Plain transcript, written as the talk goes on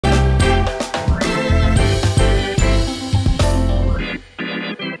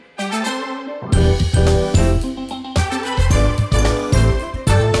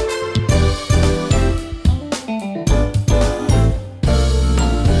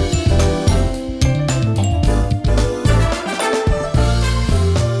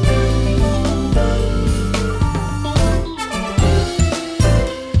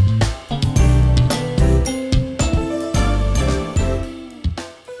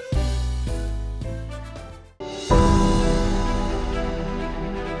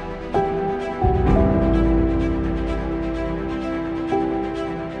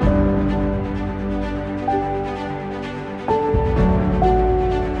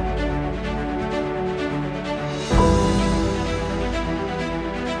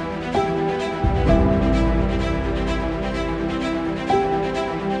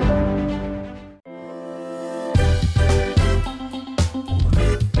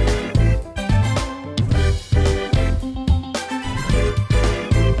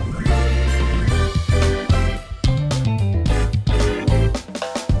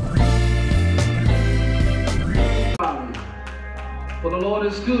For the Lord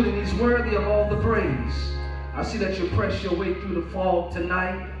is good and he's worthy of all the praise. I see that you press your way through the fog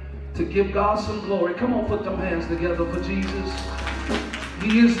tonight to give God some glory. Come on, put them hands together for Jesus.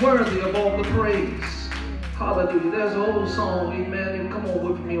 He is worthy of all the praise. Hallelujah. There's an old song, amen. And come on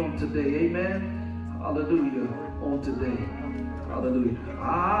with me on today, amen. Hallelujah. On today. Hallelujah.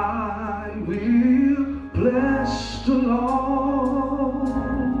 I will bless the Lord,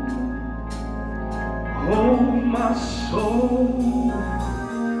 oh my soul,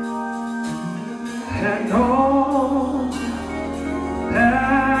 and all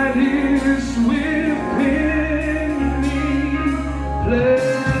that is within me.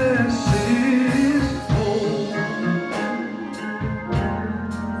 Bless his holy.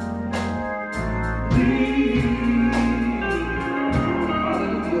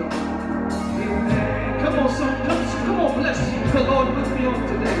 Hallelujah. Amen. Come on, come on, bless the Lord with me on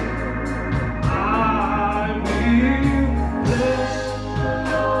today. I will bless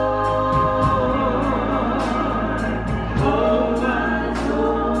the Lord, oh my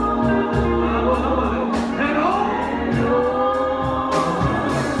soul, and all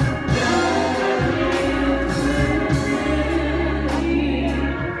that is within me.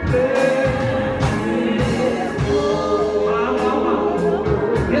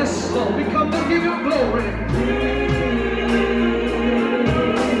 Yes, Lord, we come to give you glory.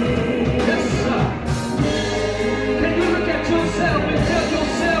 Yes, sir. Can you look at yourself and tell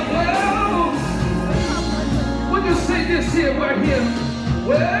yourself, well, when you say this here, we're here.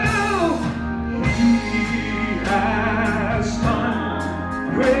 Well, he has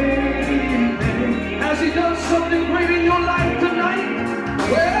done great things. Has he done something great in your life tonight?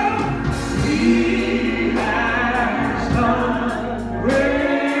 Well, he has done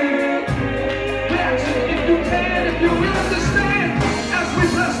great things. If you can, if you will understand, as we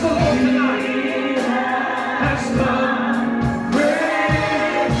bless the Lord tonight, has done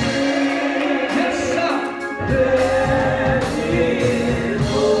great things. Yes, sir.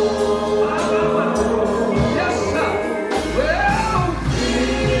 Yes, sir. Well,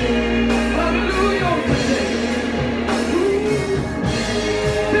 hallelujah today.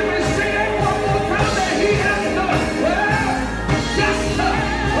 Can we sing that one more time that he has done? Well, yes, sir.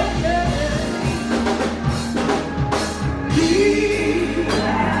 He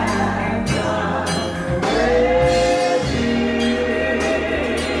has done great things.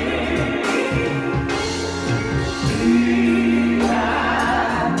 He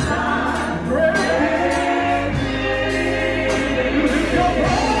has done great things. You lift your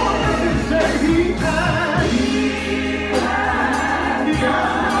voice and say, he has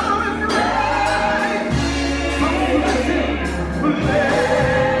done great. Come on, bless him.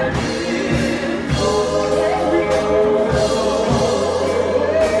 Bless his holy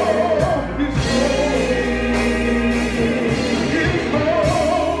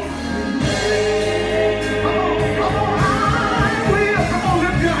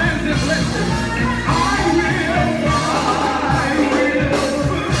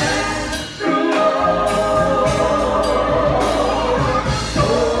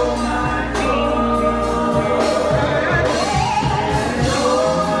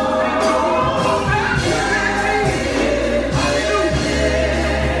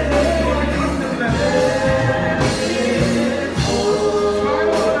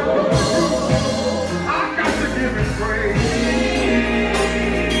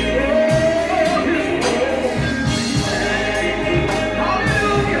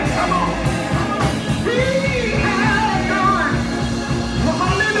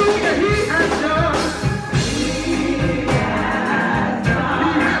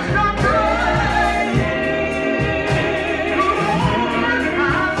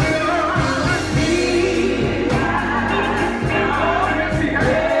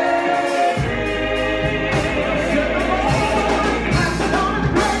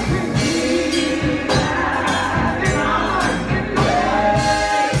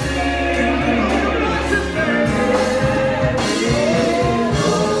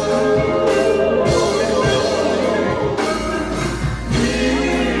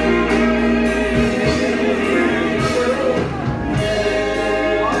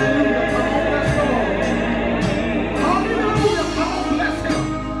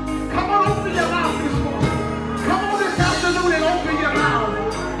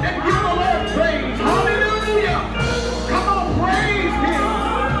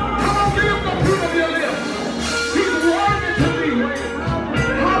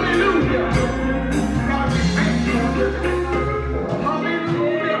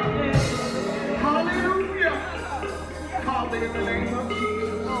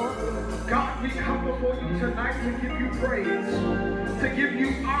to give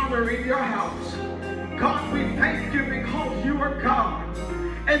you honor in your house. God, we thank you because you are God,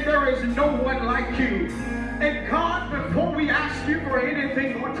 and there is no one like you. And God, before we ask you for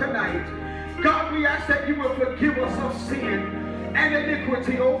anything on tonight, God, we ask that you will forgive us of sin and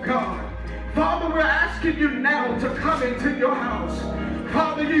iniquity, oh God. Father, we're asking you now to come into your house.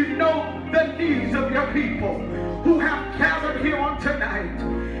 Father, you know the needs of your people who have gathered here on tonight.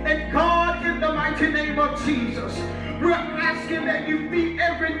 And God, in the mighty name of Jesus, we're asking that you meet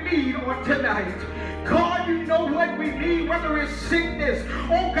every need on tonight. God, you know what we need, whether it's sickness,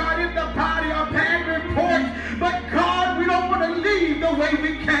 oh God, in the body, or bad reports. But God, we don't want to leave the way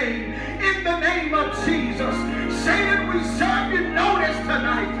we came. In the name of Jesus, Satan, we serve you notice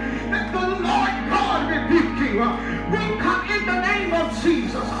tonight that the Lord God rebuke you. We come in the name of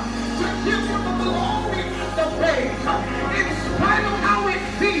Jesus to give him the glory and the praise. In spite of how it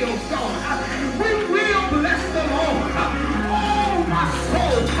feels, God, we will bless the Lord. Oh, my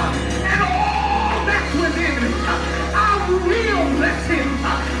soul, and all that's within me, I will bless him.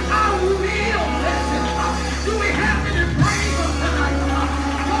 I will bless him. Do we have any praise tonight?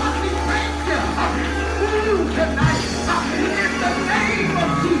 God, we thank you. Move tonight in the name of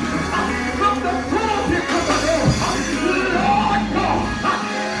Jesus. From the pulpit to the Lord, Lord God,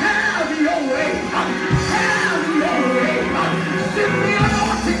 have your way. Have your way. Send the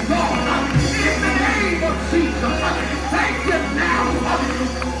anointing, God, in the name of Jesus. Thank you now.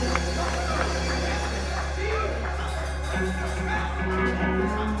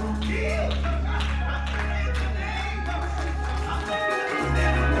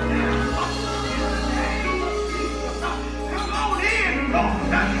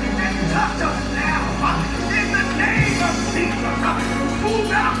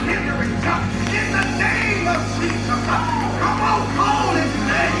 Move out hindrance in the name of Jesus. Come on, call his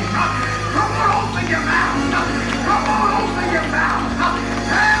name. Come on, open your mouth. Come on, open your mouth.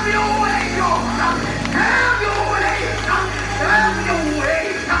 Have your way, God. Have your way. Have your way.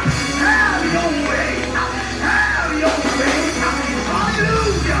 Have your way. Have your way.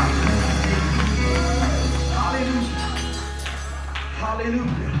 Hallelujah. Hallelujah.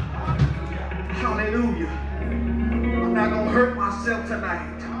 Hallelujah. Hallelujah. I'm not going to hurt myself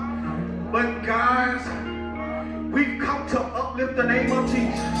tonight. But guys, we've come to uplift the name of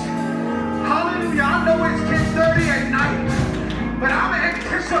Jesus. Hallelujah. I know it's 10:30 at night, but I'm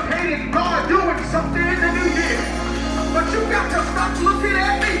anticipating God doing something in the new year. But you got to stop looking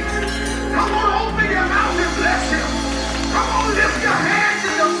at me. Come on, open your mouth and bless him. Come on, lift your hands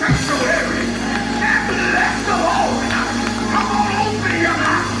in the sanctuary and bless the Lord. Come on, open your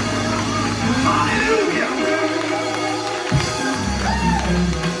mouth. Hallelujah.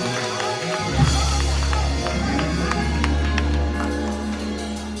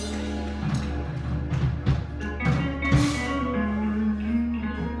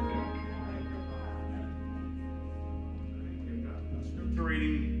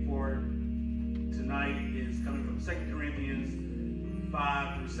 Reading for tonight is coming from 2 Corinthians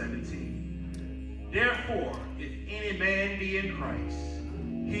 5 through 17. Therefore, if any man be in Christ,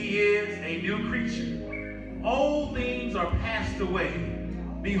 he is a new creature. Old things are passed away.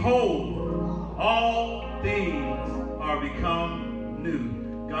 Behold, all things are become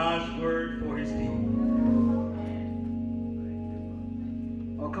new. God's word for his people.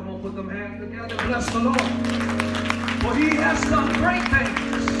 Oh, come on, put them hands together. Bless the Lord. For he has done great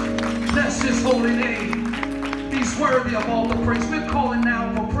things. Bless his holy name. He's worthy of all the praise. We're calling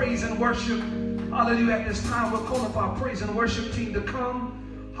now for praise and worship. Hallelujah. At this time, we're calling for our praise and worship team to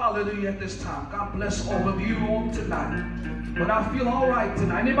come. Hallelujah. At this time. God bless all of you on tonight. But I feel all right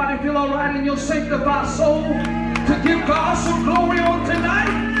tonight. Anybody feel all right in your sanctified soul to give God some glory on tonight?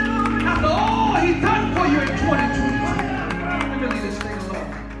 After all he done for you in 2022. Let me leave this thing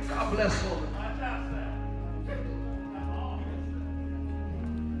alone. God bless all of you.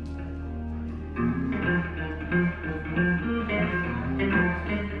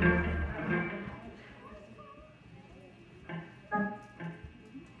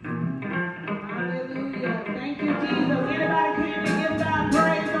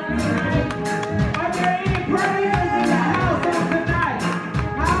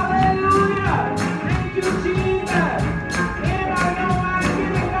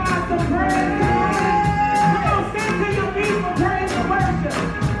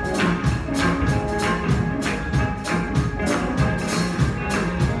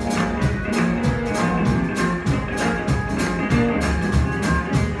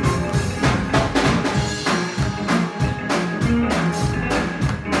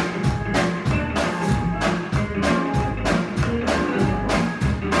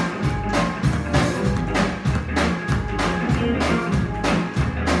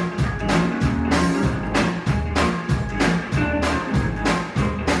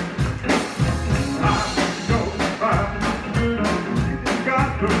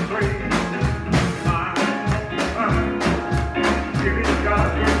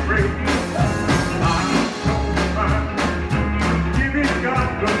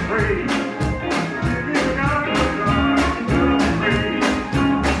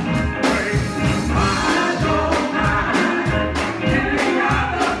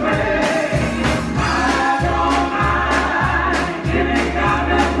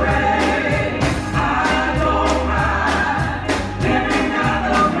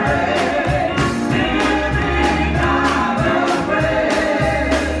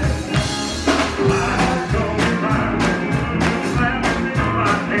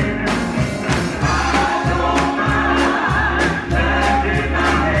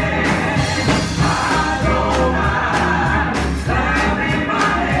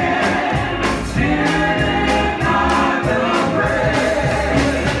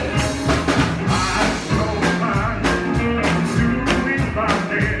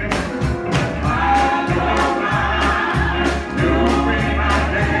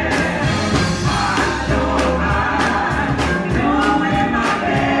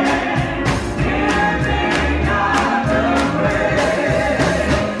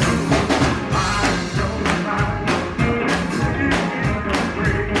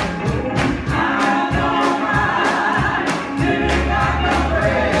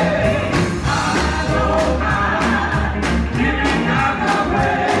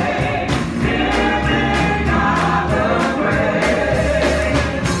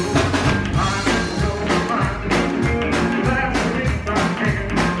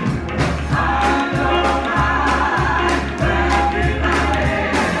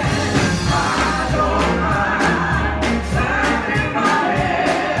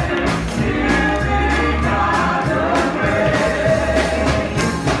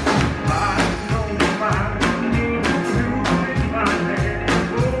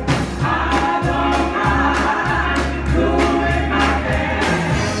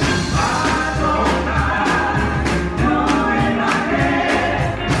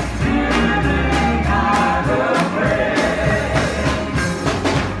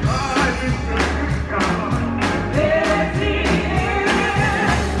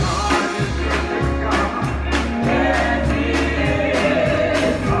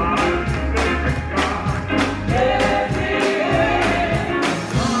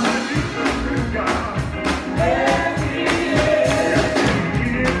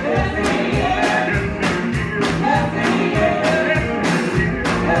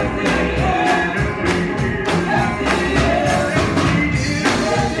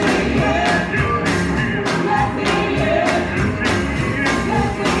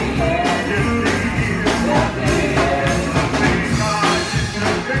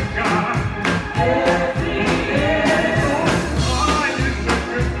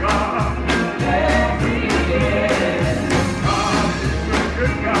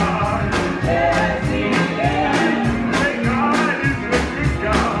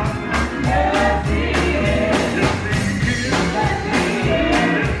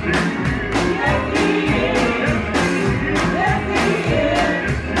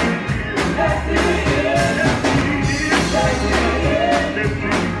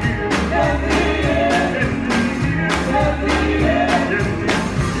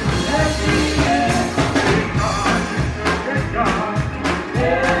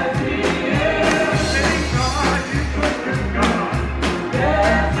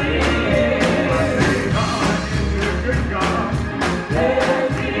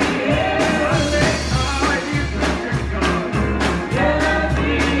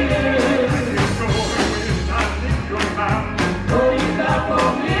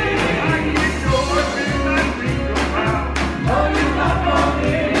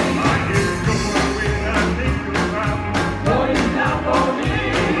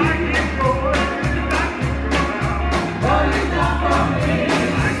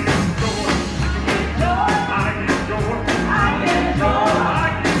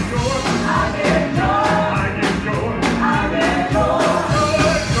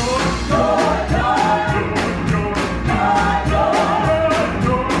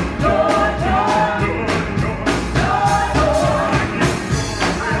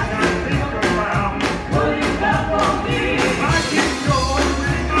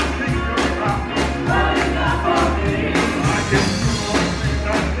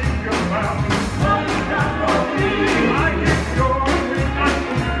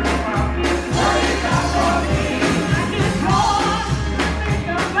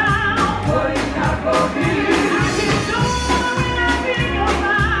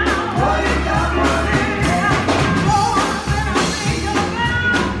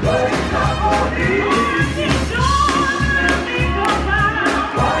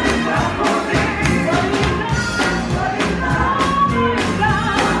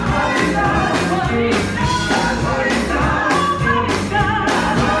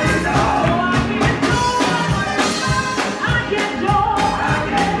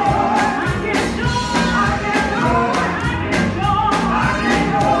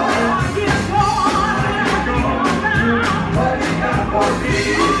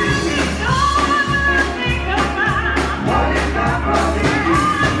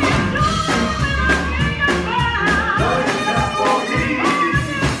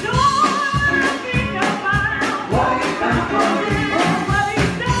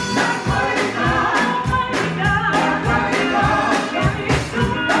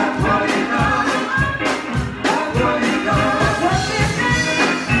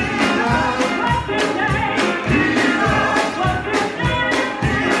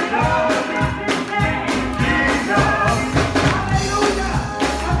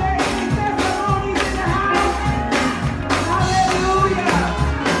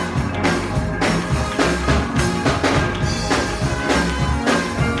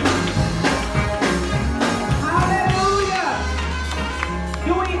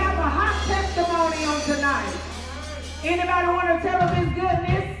 Anybody want to tell of his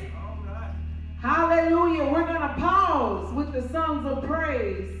goodness? Hallelujah. We're going to pause with the songs of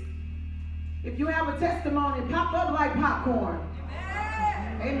praise. If you have a testimony, pop up like popcorn.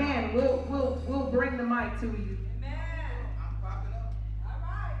 Amen. Amen. We'll bring the mic to you.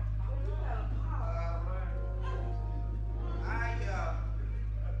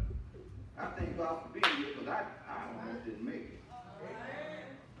 I thank God for being here because I almost didn't make it.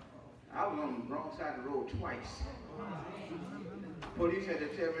 I was on the wrong side of the road twice. Police had to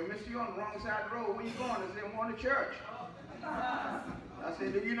tell me, "Mister, you're on the wrong side of the road. Where you going?" I said, "I'm going to church." I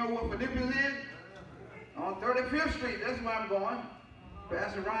said, "Do you know what Philippians is?" On 35th Street, that's where I'm going.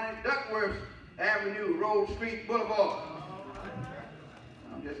 Pastor Ronnie Duckworth Avenue, Road Street Boulevard.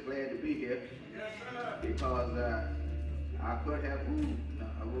 I'm just glad to be here because I could have moved.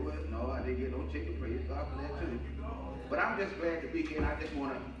 No, I didn't get no ticket. Praise God for that too. But I'm just glad to be here, and I just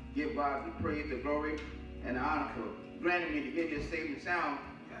want to give God the praise, the glory, and the honor for granting me to get this safe and sound.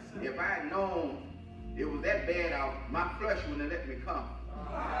 If I had known it was that bad out, my flesh wouldn't have let me come.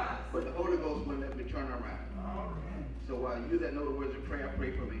 But the Holy Ghost wouldn't let me turn around. So you that know the words of prayer,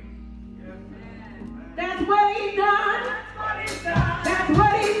 pray for me. That's what he's done. That's what he's done. That's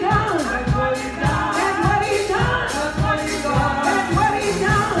what he's done. That's what he's done. That's what he's done. That's what he's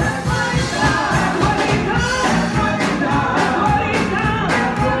done. That's what he's done. That's what he's done. That's what he's done. That's what he's done.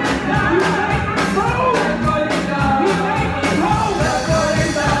 That's what he's done. You make me whole. That's what he's done. You make me whole. That's what he's done. That's what he's done. That's what he's done. That's what he's done. That's what he's done. That's what he's done. That's what he's done. That's what he's done. That's what he's done. You make me whole. That's what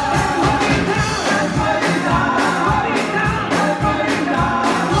he's done. That's what he's done. That's what he's done. That's what he's done. That's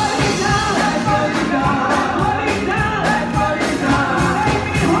what he's done. That's what he's done. That's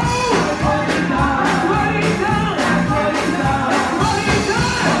what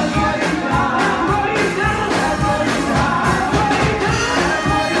he's done. That's what he's done. That's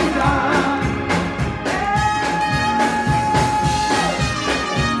what he's done.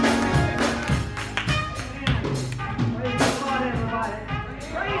 Praise the Lord, everybody.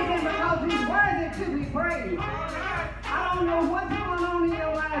 Praise him because he's worthy to be praised. I don't know what's going on in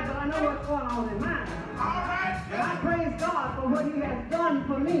your life, but I know what's going on in mine. And I praise God for what he has done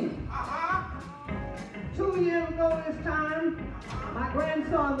for me. 2 years ago this time, my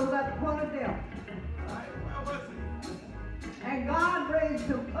grandson was at the point of death. And God raised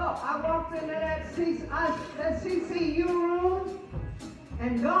him up. I walked into that CCU room,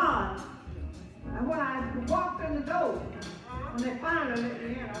 and God, and when I walked in the door, when they finally let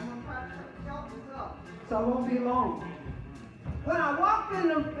me in, I'm going to try to help this up, so I won't be long. When I walked in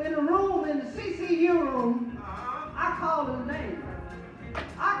the room, in the CCU room, I called his name.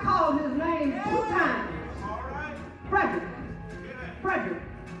 I called his name 2 times. Frederick. Frederick.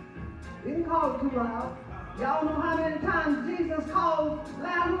 Didn't call it too loud. Y'all know how many times Jesus called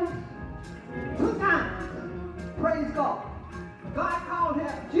Lazarus? 2 times. Praise God. God called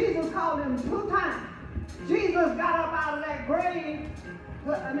him, Jesus called him 2 times. Jesus got up out of that grave,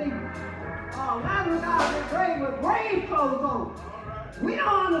 Lazarus got out of that grave with grave clothes on. We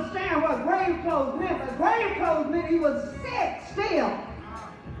don't understand what grave clothes meant, but grave clothes meant he was sick still.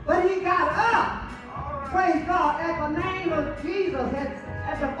 But he got up. Praise God. At the name of Jesus,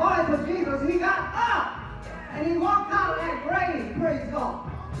 at the voice of Jesus, he got up. And he walked out of that grave. Praise God.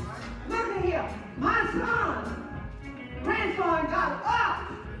 Look at here. My grandson got up.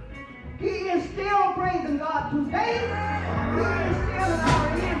 He is still praising God today. He is still in our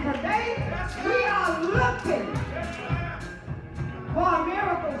end today. We are looking for a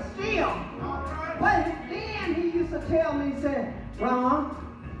miracle still. But then he used to tell me, he said, "Ron,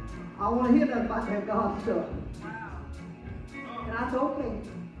 I want to hear that about that God stuff." And I said, okay.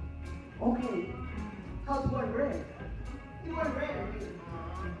 Because he wasn't ready. He wasn't ready.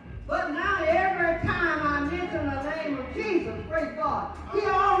 But now every time I mention the name of Jesus, praise God, he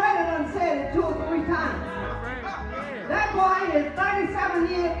already done said it 2 or 3 times. That boy is 37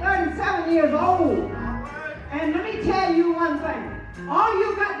 years old. And let me tell you one thing. All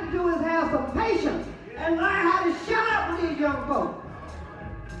you got to do is have some patience and learn how to shut up with these young folks.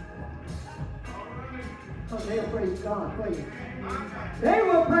 Because they'll praise God for you. They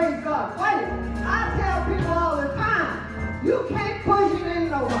will praise God for you. I tell people all the time, you can't push it in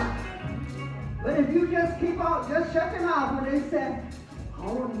nobody. But if you just keep on, just shut your mouth when they say, "I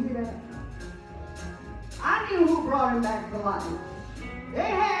want to hear that." I knew who brought him back to life. They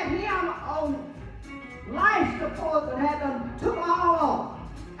had him on life support that had done took all off.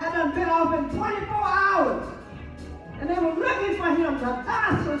 Had done been off in 24 hours. And they were looking for him to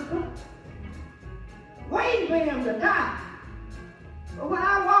die, sister. Waiting for him to die. But when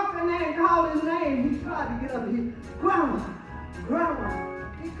I walked in there and called his name, he tried to get up here. Grandma.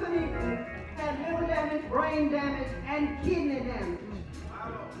 He couldn't even, had liver damage, brain damage, and kidney damage.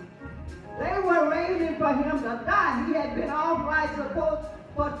 They were raising for him to die. He had been off life support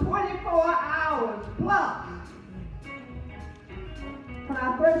for 24 hours plus. When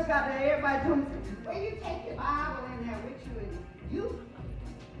I first got there, everybody told me, well, you take your Bible in there with you,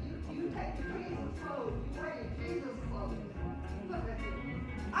 and you take your Jesus clothes, you wear your Jesus clothes. Look at me.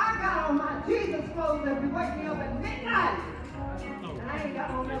 I got on my Jesus clothes that be waking me up at midnight. And I ain't got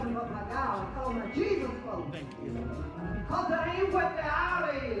on nothing but my gown. I call my Jesus clothes. Because it ain't what the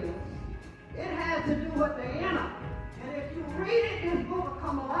outer is. It has to do with the inner. And if you read it, this book will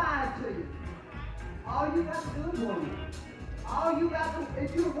come alive to you. All you got to do is want it. All you got to,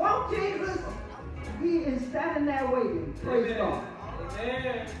 if you want Jesus, he is standing there waiting. Praise God.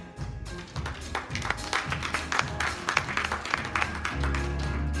 Amen.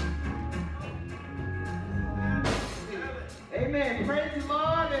 Amen. Praise the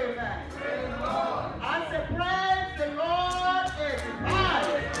Lord, everybody. Praise the Lord. I said, praise the Lord, everybody.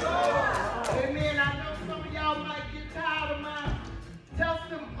 Praise the Lord. Amen. I know some of y'all might get tired of my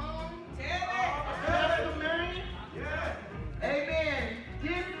testimony. Testimony. Yeah. Amen.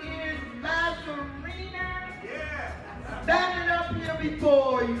 This is Lazarina standing up here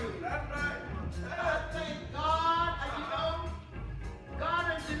before you. That's right. I thank God. You know, God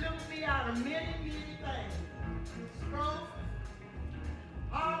has delivered me out of many, many things. Stroke,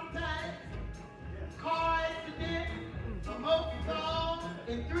 heart attack, car accident, a motorcycle.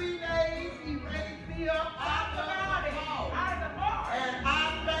 In 3 days, he raised me up out of the hole. And I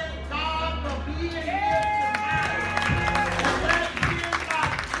thank God for being here tonight. And that's been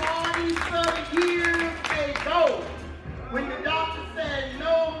like 40 some years ago, when the doctor said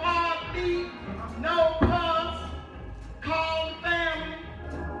no heartbeat, no pulse. Call the family,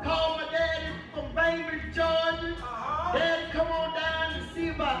 call my daddy from Bainbridge, Georgia. Daddy, come on down and see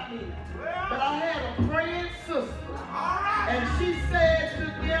about me. But I had a praying sister, and she said to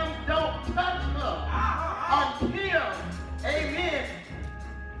them, don't touch her until, amen,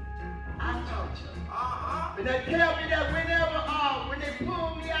 I touch her. But they tell me that when they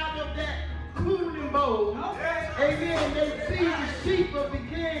pull me out of that cooling bowl, amen, they see the sheep will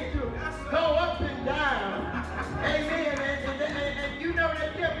begin to go up and down. Amen. And you know, they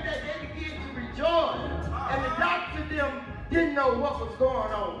tell me that they begin to rejoice. And the doctor them didn't know what was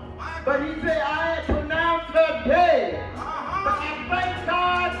going on. But he said, I had pronounced her dead. But I thank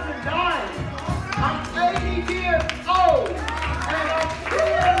God tonight. I'm 80 years old. And I'm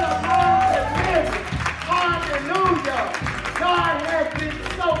still alive and living. Hallelujah. God has been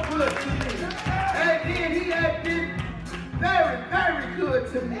so good to me. Amen. He has been very, very good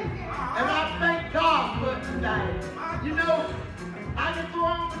to me. And I thank God for tonight. You know, I can go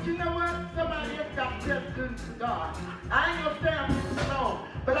on, but you know what? Somebody else got to tell the goodness of God. I ain't gonna stay on this song,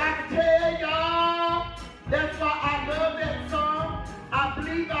 but I can tell y'all, that's why I love that song. I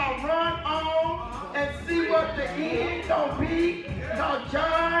believe I'll run on and see what the end gonna be. Because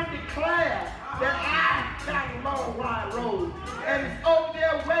John declared that I got a long wide road, and it's over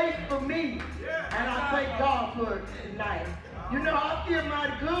there waiting for me. And I thank God for it tonight. You know, I feel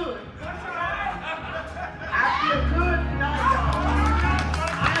mighty good. I feel good tonight, y'all.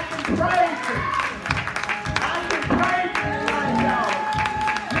 I can praise Him. I can praise Him tonight, y'all.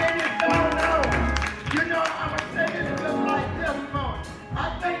 Many don't know. You know, I'm going to say this just like testimony. I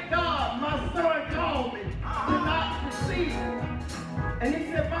thank God my son called me tonight to see him. And he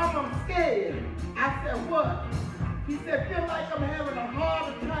said, Mom, I'm scared. I said, what? He said, feel like I'm having a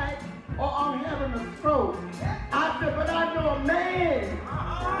heart attack or I'm having a stroke. I said, but I know a man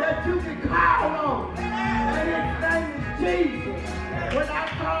that you can call on. And his name is Jesus. When I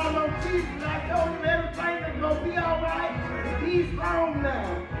called on Jesus, I told him everything is going to be all right. He's home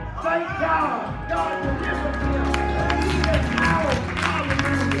now. Thank God. God delivered him. He is ours.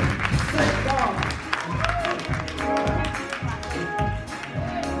 Hallelujah. Thank God.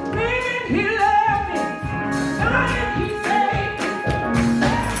 He loved me. God, he saved me.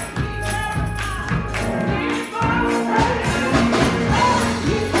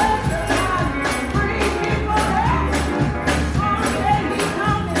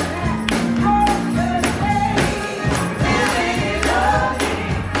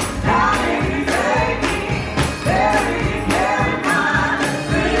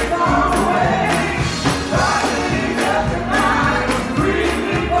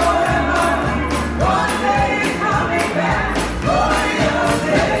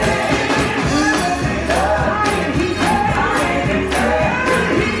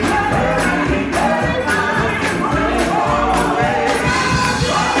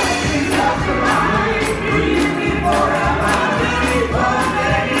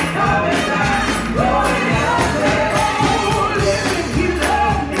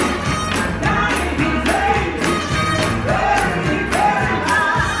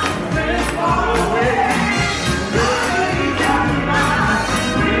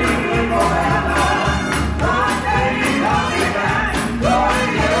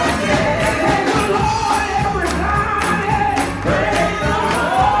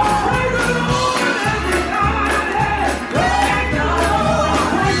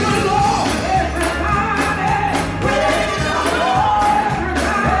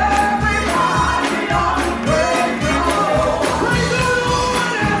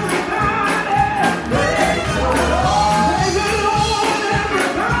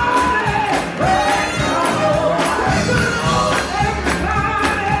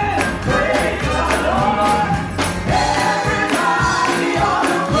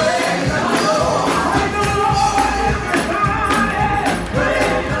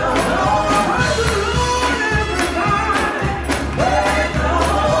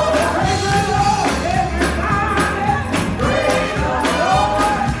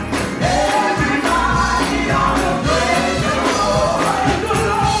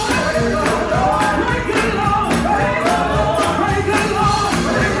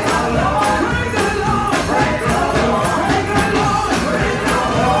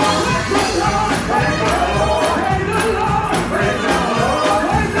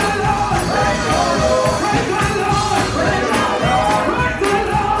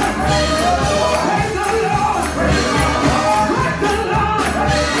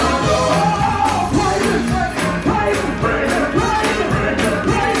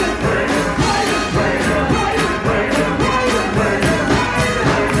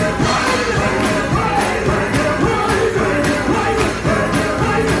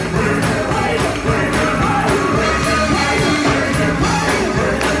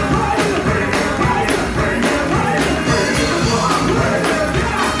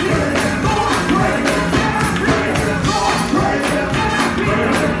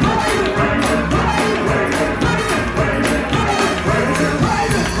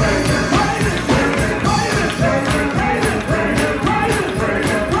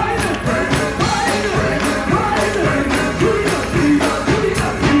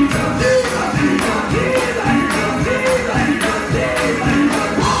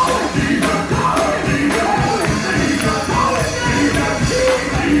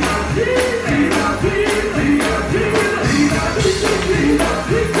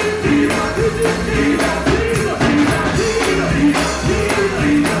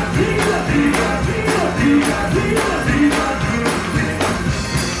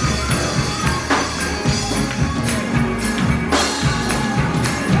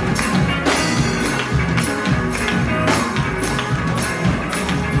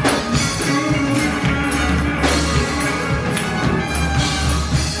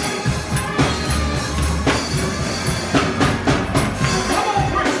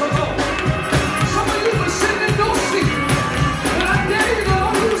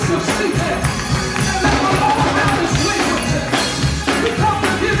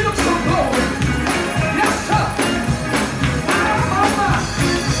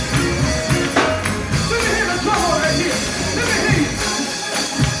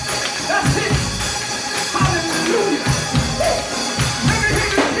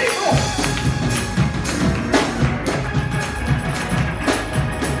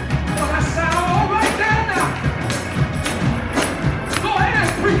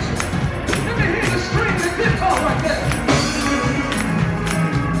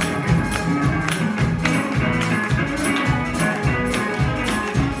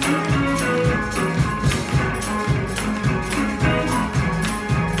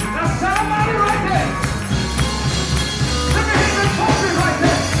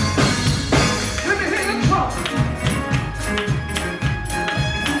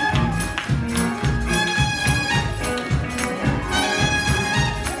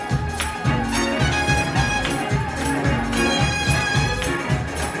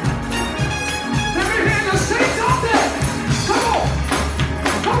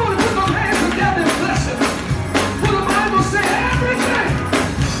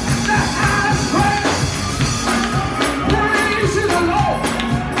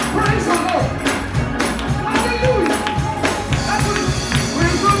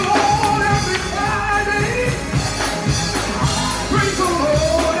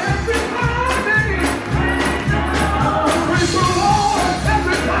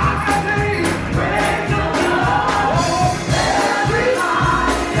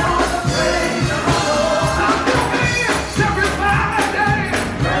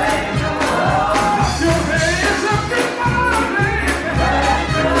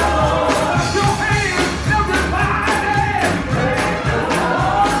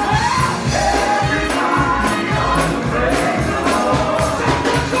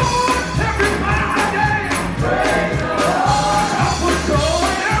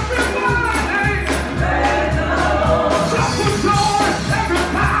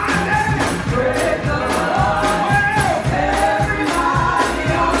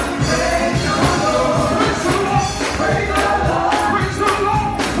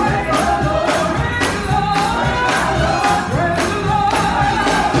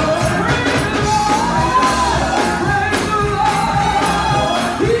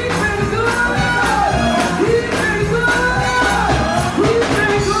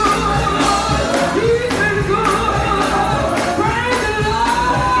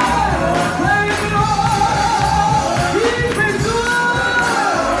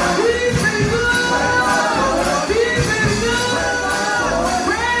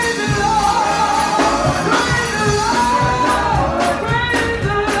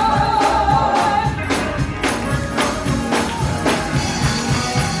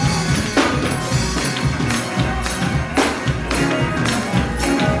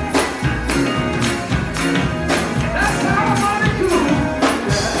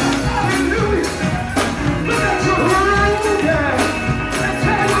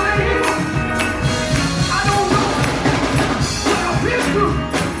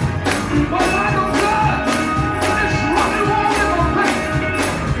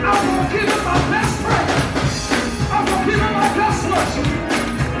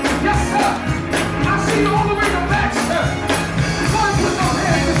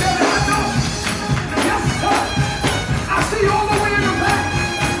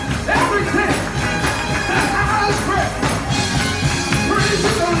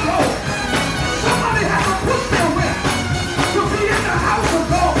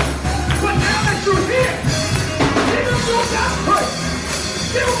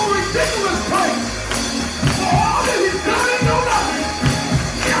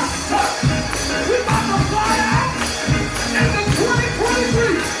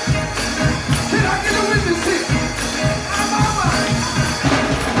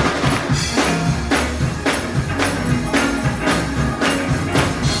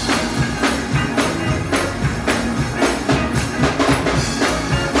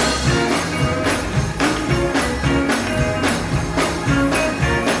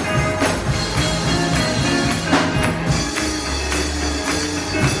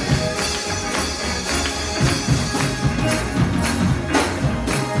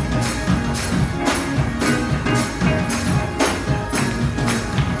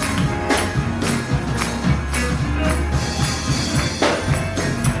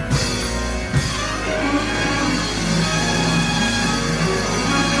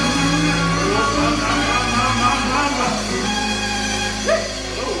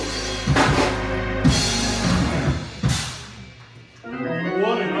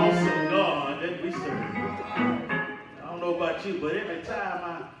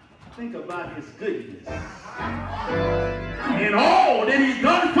 think about his goodness and all that he's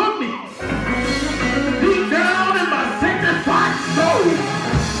done for me. Deep down in my sanctified soul,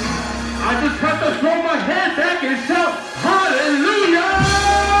 I just have to throw my head back and shout, hallelujah!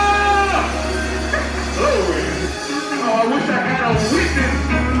 Glory. Oh, I wish I had a witness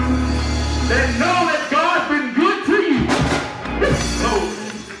that know that God's been good to you. Glory.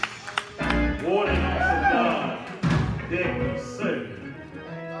 What an awesome God that we serve.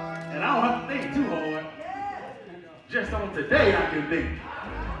 And I don't have to think too hard. Just on today I can think.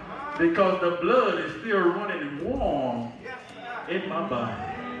 Because the blood is still running warm in my body.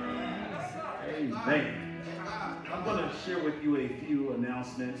 Amen. I'm going to share with you a few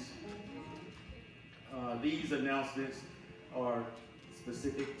announcements. These announcements are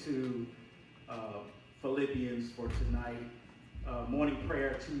specific to Philippians for tonight. Morning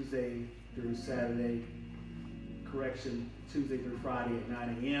prayer Tuesday through Saturday. Correction Tuesday through Friday at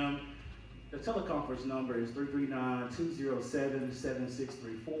 9 a.m. The teleconference number is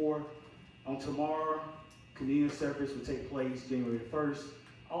 339-207-7634. On tomorrow, communion service will take place January 1st.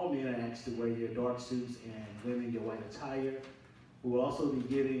 All men are asked to wear your dark suits and women your white attire. We will also be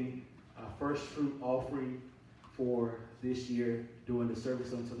giving our first fruit offering for this year during the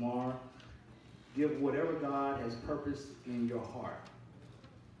service on tomorrow. Give whatever God has purposed in your heart.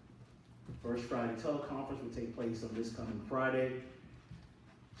 First Friday teleconference will take place on this coming Friday,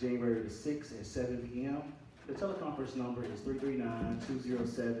 January the 6th at 7 p.m. The teleconference number is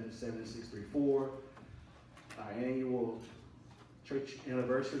 339-207-7634. Our annual church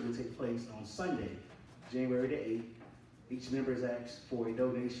anniversary will take place on Sunday, January the 8th. Each member is asked for a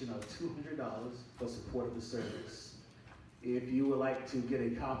donation of $200 for support of the service. If you would like to get a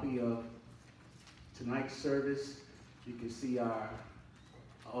copy of tonight's service, you can see our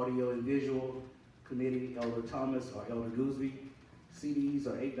audio and visual committee, Elder Thomas or Elder Gooseby. CDs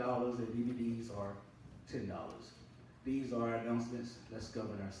are $8 and DVDs are $10. These are our announcements. Let's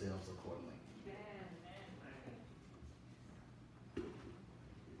govern ourselves accordingly.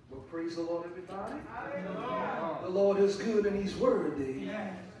 Well, praise the Lord, everybody. The Lord is good and he's worthy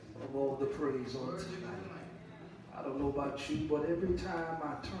of all the praise on tonight. I don't know about you, but every time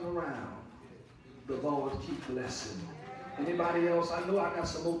I turn around, the Lord keeps blessing. Anybody else? I know I got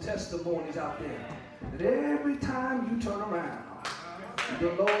some old testimonies out there. That every time you turn around,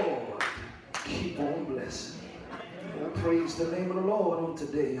 the Lord keep on blessing. Oh, praise the name of the Lord on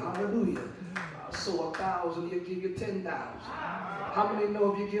today. Hallelujah. So 1,000, he'll give you 10,000. How many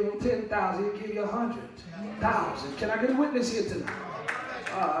know if you give him 10,000, he'll give you 100,000? Can I get a witness here tonight?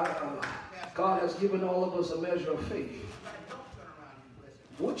 God has given all of us a measure of faith.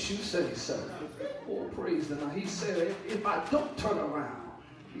 What you say, sir? Oh, praise the Lord. He said, if I don't turn around,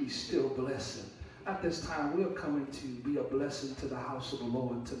 he's still blessing. At this time, we're coming to be a blessing to the house of the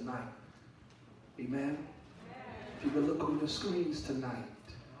Lord tonight. Amen. If you can look on the screens tonight.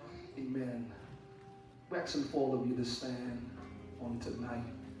 Amen. We're asking for all of you to stand on tonight.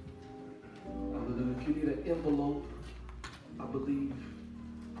 If you need an envelope, I believe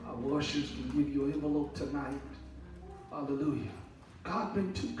our ushers can give you an envelope tonight. Hallelujah. God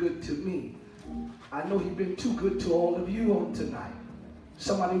been too good to me. I know he's been too good to all of you on tonight.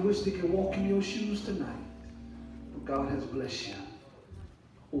 Somebody wish they could walk in your shoes tonight. But God has blessed you.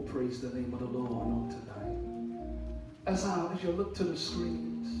 Oh, praise the name of the Lord on tonight. As you look to the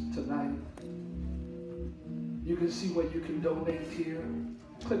screens tonight, you can see where you can donate here.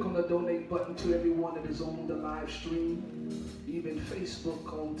 Click on the donate button to everyone that is on the live stream, even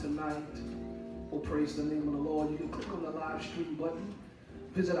Facebook on tonight. Oh, praise the name of the Lord. You can click on the live stream button.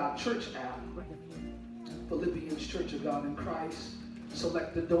 Visit our church app, Philippians Church of God in Christ.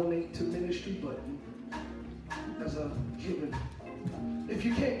 Select the donate to ministry button as a giving. If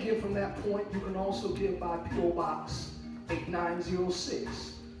you can't give from that point, you can also give by P.O. Box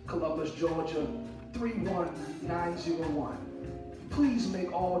 8906, Columbus, Georgia 31901. Please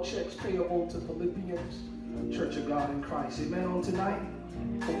make all checks payable to Philippians Church of God in Christ. Amen on tonight.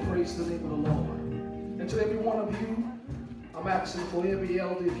 Oh, praise the name of the Lord. And to every one of you, I'm asking for every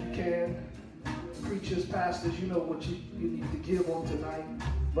elder if you can. Preachers, pastors, you know what you need to give on tonight.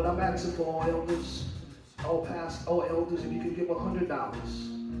 But I'm asking for all elders, all elders, if you can give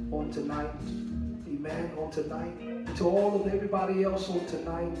 $100 on tonight. Amen, on tonight. And to all of everybody else on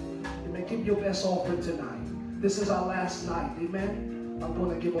tonight, amen, give your best offering tonight. This is our last night, amen. I'm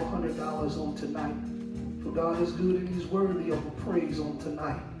going to give $100 on tonight. For God is good and he's worthy of a praise on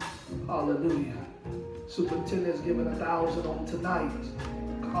tonight. Hallelujah. Superintendent has given 1,000 on tonight.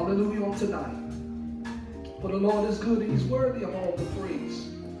 Hallelujah on tonight. For the Lord is good and he's worthy of all the praise.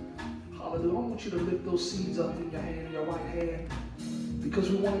 Hallelujah. I want you to lift those seeds up in your hand, in your right hand. because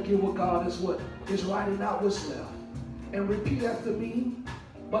we want to give what God is right and not what's left. And repeat after me.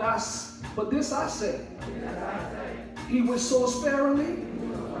 But this I say, he which sows sparingly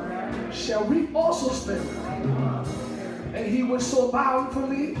shall reap also sparingly. And he which sows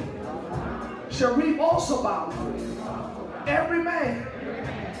bountifully shall reap also bountifully. Every man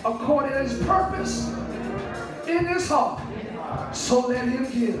according to his purpose in his heart, so let him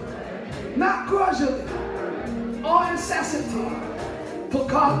give. Not grudgingly or incessantly, for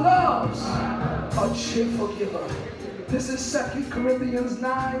God loves a cheerful giver. This is 2 Corinthians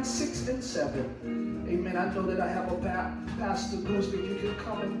 9, 6 and 7. Amen. I know that I have a Pastor Goose, that you can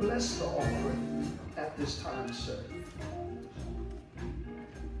come and bless the offering at this time, sir.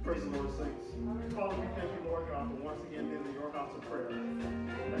 Praise the Lord, saints. Father, we thank you, Lord God, for once again being in your house of prayer.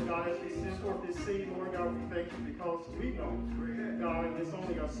 And God, as we send forth this seed, Lord God, we thank you because we know, God, it's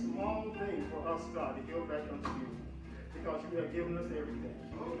only a small thing for us, God, to give back unto you. Because you have given us everything.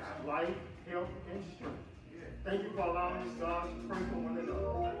 Life, health, and strength. Thank you for allowing us, God, to pray for one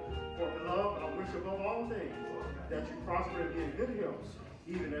another. For beloved, I wish above all things that you prosper and be in good health,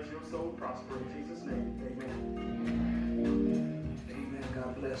 even as your soul prosper. In Jesus' name, amen. Amen.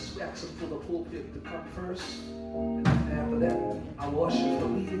 God bless. We ask him for the pulpit to come first. And after that, I will usher you for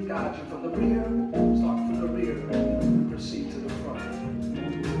leading, guide you from the rear. Start from the rear and proceed to the front.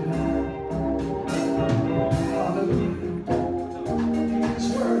 Hallelujah. His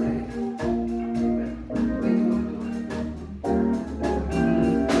word. Amen. Thank you, Lord.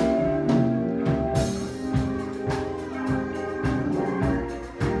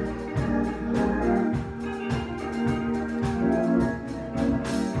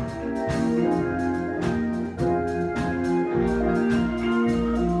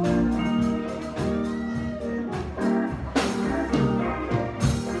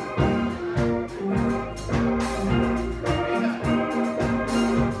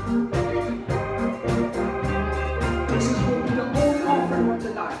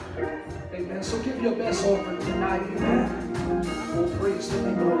 Your best offering tonight, amen. Oh, praise the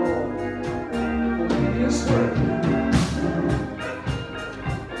name of the Lord. For he is worthy.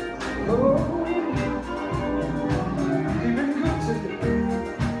 Oh, he's been good to you.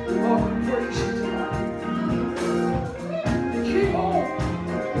 Lord, we praise you tonight. You keep on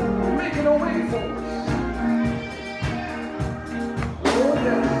making a way for us. Oh,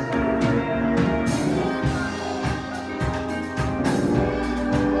 yes.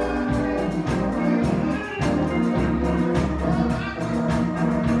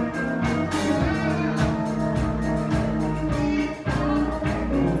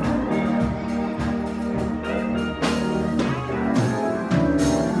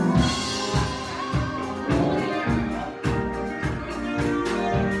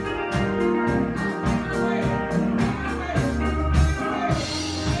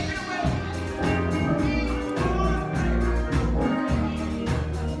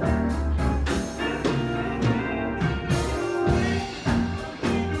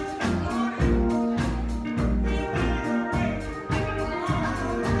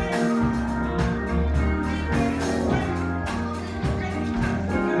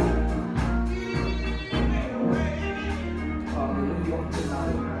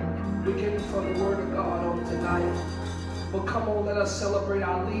 Celebrate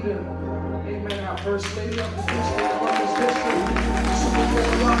our leader, amen, our first lady of the district, of this district,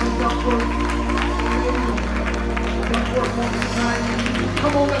 Superintendent Robert Duckworth, Duckworth on tonight.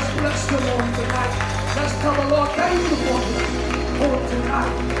 Come on, let's bless the Lord tonight. Let's tell the Lord, thank you for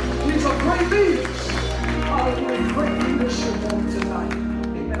tonight. These are great leaders. Hallelujah, great leadership on tonight.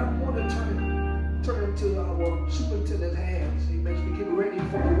 Amen. I want to turn it to our superintendent's hands. Amen. As we get ready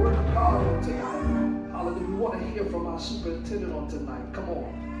for the word of God on tonight. Hallelujah. We want to hear from our superintendent on tonight. Come on.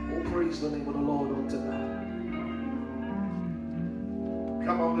 Oh, praise the name of the Lord on tonight.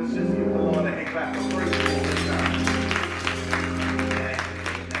 Come on, let's just give the Lord a hand clap of praise this time.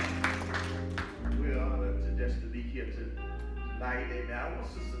 We're honored to be here tonight. Amen. I want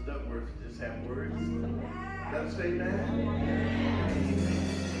Sister Duckworth to just have words. Let us say amen.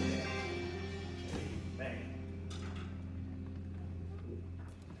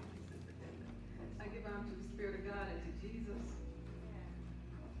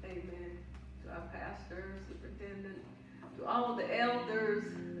 To all the elders,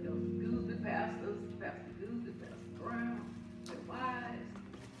 Gooseby pastors, Pastor Gooseby, Pastor Brown, the wives,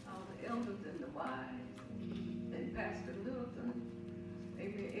 all the elders and the wives, and Pastor Littleton,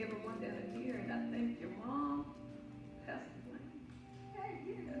 amen, everyone that are here, and I thank your mom, Pastor Wayne.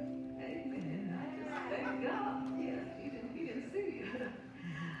 Amen. I just thank God. Yes, he didn't see you.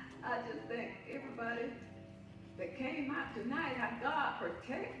 I just thank everybody that came out to tonight how God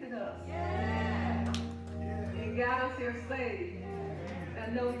protected us. And got us here safe. I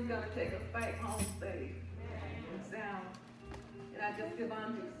know He's going to take us back home safe and sound. And I just give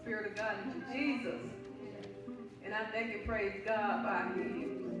on to the Spirit of God and to Jesus. And I thank and praise God by He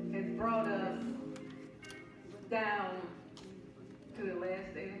has brought us down to the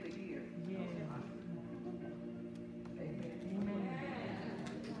last day of the year.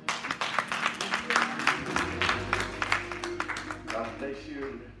 God bless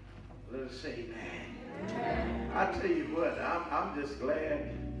you. Let us say amen. I tell you what, I'm just glad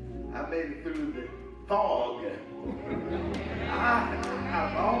I made it through the fog. Out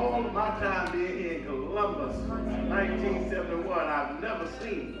of all of my time being here in Columbus, 1971, I've never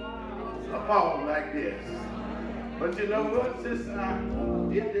seen a fog like this. But you know what? Since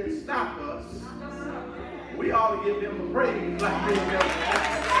it didn't stop us, we ought to give Him a praise like they never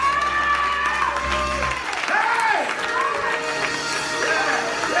had.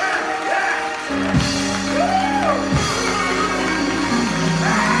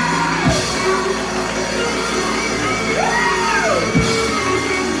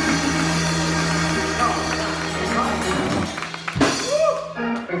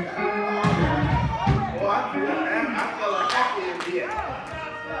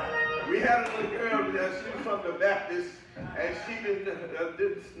 The Baptist, and she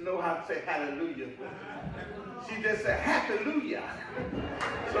didn't know how to say hallelujah. She just said hallelujah.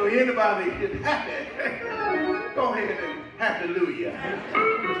 So anybody get happy, go ahead and hallelujah.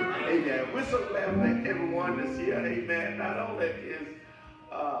 Amen. We're so glad that everyone is here. Amen. Not only is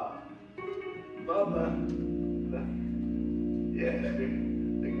Mother,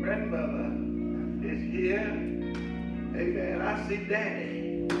 the grandmother is here. Amen. I see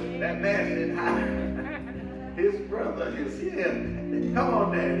Daddy. That man said hi. His brother is here. Come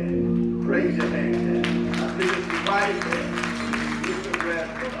on, Daddy. Raise your hand. I think it's his wife. We're so glad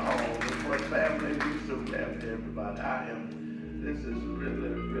for all the family. We're so glad for everybody. This is really,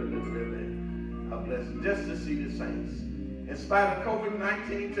 really, really a blessing just to see the saints. In spite of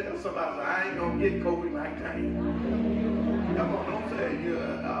COVID-19, tell somebody, I ain't going to get COVID-19. Come on, don't say you.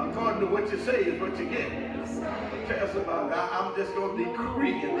 According to what you say is what you get. But tell somebody, I'm just going to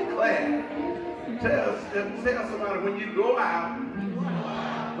decree and declare. Tell somebody when you go out,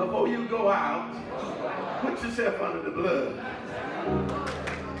 before you go out, put yourself under the blood.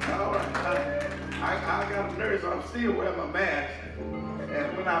 All right. I got a nurse. I'm still wearing my mask.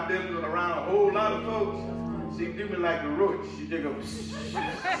 And when I've been around a whole lot of folks, she do me like a roach. She just go,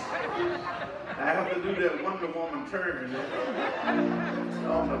 I have to do that Wonder Woman turn.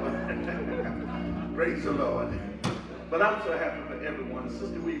 Praise the Lord. But I'm so happy for everyone.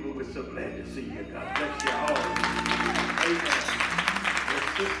 Sister Weaver, we're so glad to see you. God bless you all. Amen. And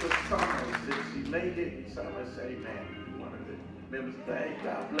Sister Summers, she made it. And Summers say, amen. One of the members say,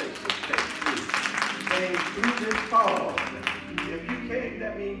 God bless you. Thank you. Came through this fall. If you came,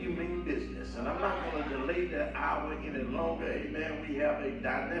 that means you mean business. And I'm not going to delay that hour any longer. Amen. We have a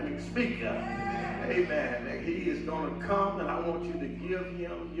dynamic speaker. Amen. And he is going to come, and I want you to give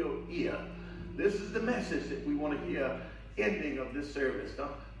him your ear. This is the message that we want to hear ending of this service.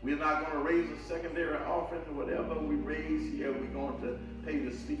 We're not going to raise a secondary offering or whatever we raise here. We're going to pay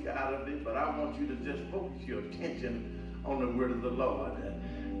the speaker out of it. But I want you to just focus your attention on the word of the Lord.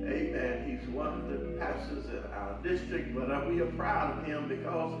 Amen. He's one of the pastors in our district, but we are proud of him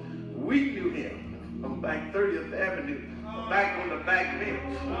because we knew him from back 30th Avenue, back on the back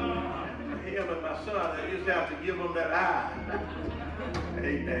bench. Him and my son, I used to have to give them that eye.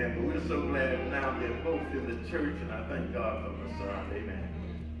 Amen. But we're so glad now they're both in the church, and I thank God for my son. Amen.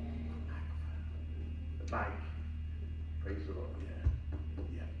 The mic. Praise the Lord.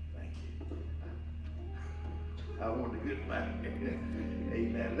 Yeah. Thank you. I want a good mic.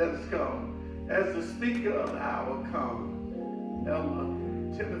 Amen. Let us come. As the speaker of the hour come, Elder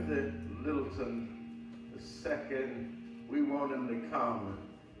Timothy Littleton II, we want him to come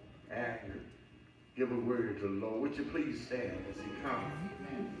and give a word to the Lord. Would you please stand as he comes?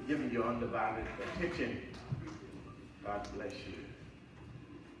 Give him your undivided attention. God bless you.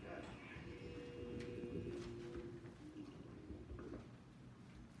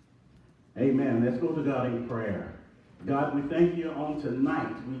 Amen. Let's go to God in prayer. God, we thank you on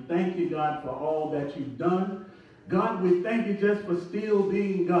tonight. We thank you, God, for all that you've done. God, we thank you just for still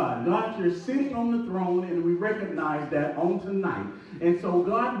being God. God, you're sitting on the throne, and we recognize that on tonight. And so,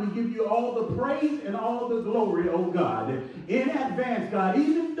 God, we give you all the praise and all the glory, oh God, in advance, God,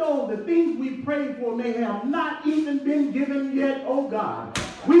 even though the things we prayed for may have not even been given yet, oh God.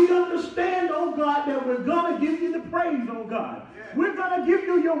 We understand, oh God, that we're going to give you the praise, oh God. We're going to give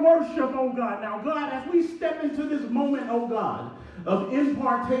you your worship, oh God. Now, God, as we step into this moment, oh God, of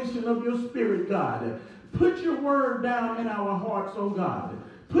impartation of your spirit, God, put your word down in our hearts, oh God.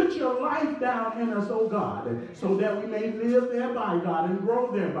 Put your life down in us, oh God, so that we may live thereby, God, and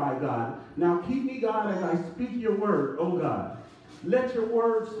grow thereby, God. Now keep me, God, as I speak your word, oh God. Let your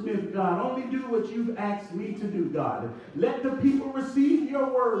word, Smith, God, only do what you've asked me to do, God. Let the people receive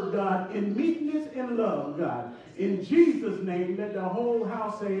your word, God, in meekness and love, God. In Jesus' name, let the whole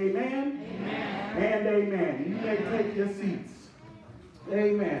house say amen, amen. And amen. You may take your seats.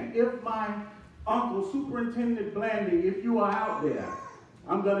 Amen. If my uncle, Superintendent Blandy, if you are out there,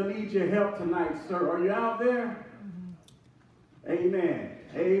 I'm going to need your help tonight, sir. Are you out there? Amen.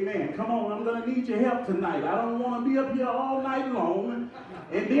 Amen. Come on, I'm going to need your help tonight. I don't want to be up here all night long,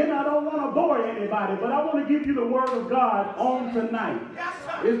 and then I don't want to bore anybody, but I want to give you the word of God on tonight.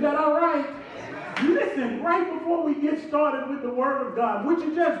 Is that all right? Listen, right before we get started with the word of God, would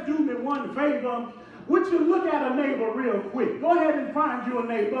you just do me one favor? Would you look at a neighbor real quick? Go ahead and find you a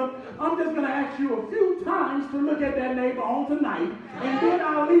neighbor. I'm just going to ask you a few times to look at that neighbor on tonight, and then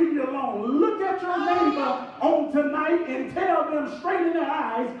I'll leave you alone. Look at your neighbor on tonight and tell them straight in their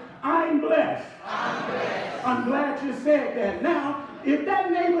eyes, I'm blessed. I'm blessed. I'm glad you said that. Now, if that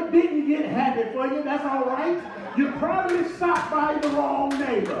neighbor didn't get happy for you, that's all right. You probably stopped by the wrong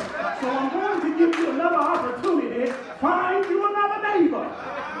neighbor. So I'm going to give you another opportunity. Find you another neighbor.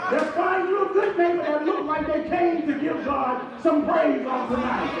 Just find you a good neighbor that look like they came to give God some praise on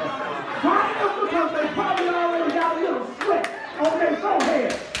tonight. Find them because they probably already got a little sweat on their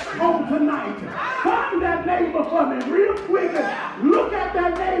forehead on tonight. Find that neighbor for me real quick. Look at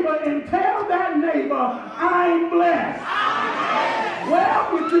that neighbor and tell that neighbor, I'm blessed.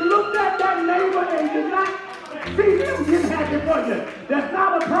 Well, if you looked at that neighbor and did not see him get happy for you, that's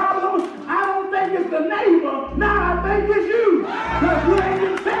not a problem. I don't think it's the neighbor. Now I think it's you. Because you ain't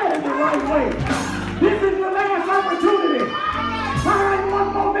even said it the right way. This is your last opportunity. Find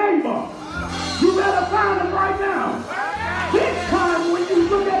one more neighbor. You better find him right now. This time when you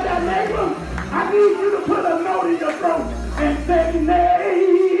look at that neighbor, I need you to put a note in your throat and say,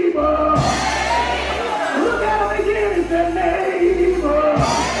 neighbor. Look at him again and say, neighbor.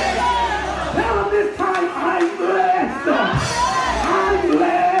 Tell him this time, I'm blessed. I'm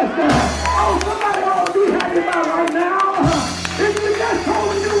blessed. Oh, somebody ought to be happy about right now. If you just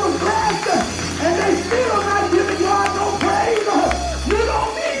told them you were blessed and they still not giving God no praise, you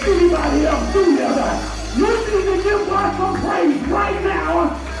don't need anybody else, do you? You need to give God some praise right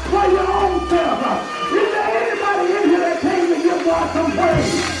now for your own self. Is there anybody in here that came to give God some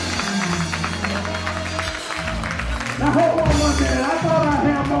praise? Now hold on one minute. I thought I'd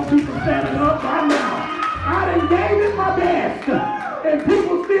have more people standing up right now. I done gave it my best, and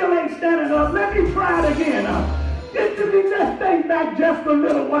people still ain't standing up. Let me try it again. Just think back just a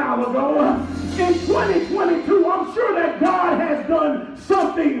little while ago. In 2022, I'm sure that God has done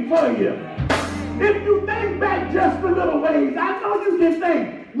something for you. If you think back just a little ways, I know you can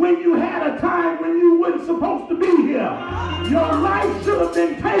think when you had a time when you weren't supposed to be here. Your life should have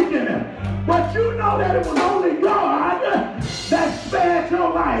been taken. But you know that it was only God that spared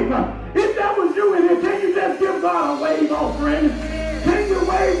your life. If that was you in here, can you just give God a wave offering? Can you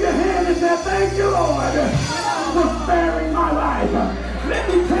wave your hand and say, thank you, Lord, for sparing my life? Let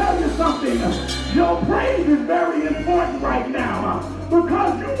me tell you something. Your praise is very important right now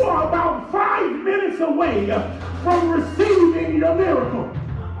because you are about 5 minutes away from receiving your miracle.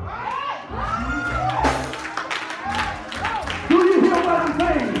 Do you hear what I'm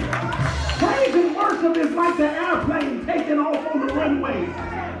saying? Praise and worship is like the airplane taking off on the runway.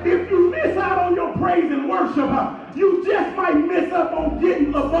 If you miss out on your praise and worship, you just might miss up on getting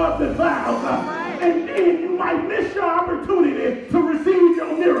above the clouds. And then you might miss your opportunity to receive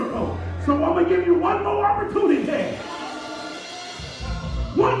your miracle. So I'm going to give you one more opportunity.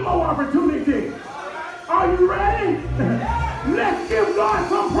 One more opportunity. Are you ready? Let's give God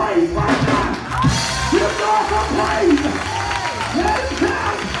some praise right now. Give God some praise. Let him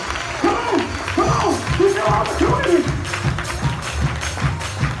count. Come on, give your opportunity.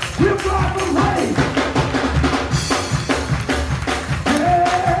 Give God some praise.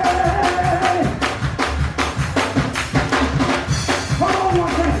 Hey! Hold on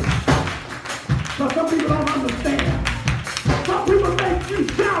one second. Because some people don't understand. Some people think you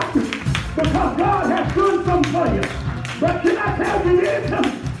shout because God has done something for you. But can I tell you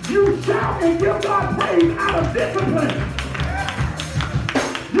this? You shout and give God praise out of discipline.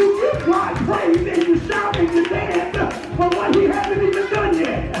 You give God praise and you shout and you dance for what he hasn't even done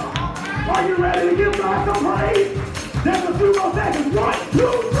yet. Are you ready to give God some praise? Just a few more seconds. 1,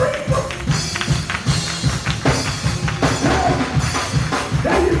 2.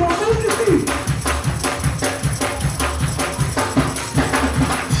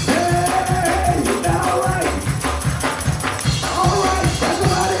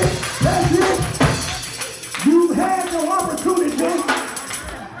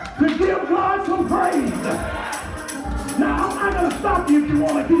 you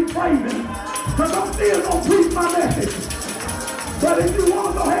want to keep praising, because I'm still going to preach my message. But if you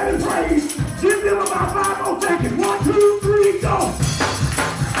want to go ahead and praise, give them about 5 more seconds. 1, 2, 3, go.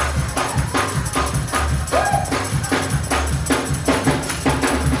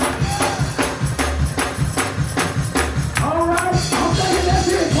 All right, I'm thinking that's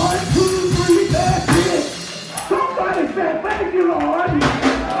it. 1, 2, 3, that's it. Somebody say, thank you, Lord.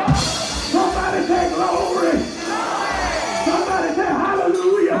 Somebody say, glory. Somebody say,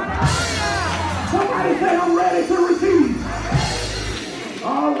 hallelujah. Somebody say, I'm ready to receive.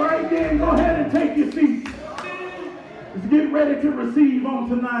 All right, then, go ahead and take your seat. Let's get ready to receive on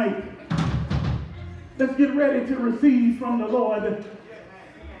tonight. Let's get ready to receive from the Lord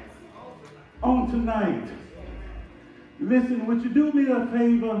on tonight. Listen, would you do me a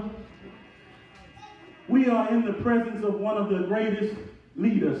favor? We are in the presence of one of the greatest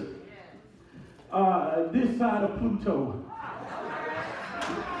leaders this side of Pluto.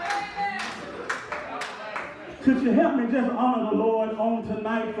 Could you help me just honor the Lord on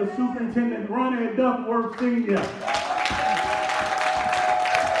tonight for Superintendent Ronnie Duckworth Sr.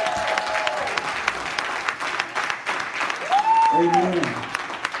 Amen.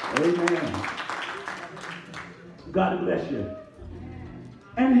 Amen. God bless you.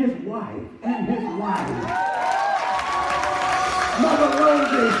 And his wife. Mother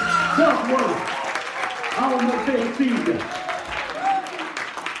Rosie Duckworth. I almost said Senior.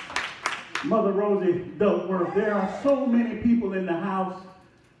 Mother Rosie Duckworth. There are so many people in the house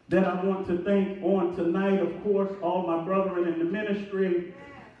that I want to thank on tonight. Of course, all my brethren in the ministry,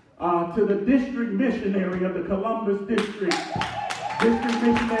 to the district missionary of the Columbus District, District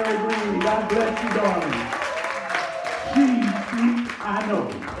Missionary Green. God bless you, darling. She's sweet, I know.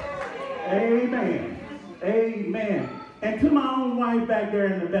 Amen. Amen. And to my own wife back there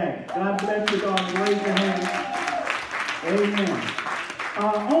in the back, God bless you, darling. Raise your hand. Amen.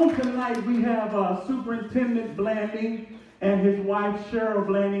 On tonight, we have Superintendent Blanding and his wife, Cheryl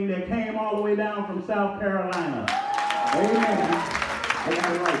Blanding, that came all the way down from South Carolina. Amen. I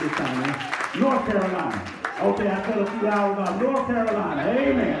got it right this time, man. North Carolina. Okay, I cut a few hours out. North Carolina.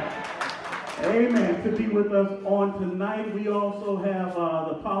 Amen. Amen. To be with us on tonight, we also have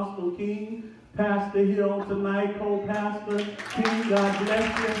the Apostle King, Pastor Hill tonight, co-pastor King. God bless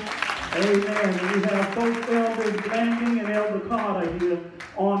you. Amen. We have both Elders Blanding and Elder Carter here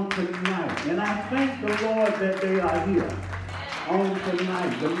on tonight. And I thank the Lord that they are here on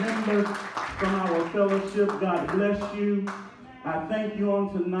tonight. The members from our fellowship, God bless you. I thank you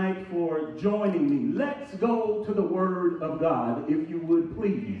on tonight for joining me. Let's go to the Word of God, if you would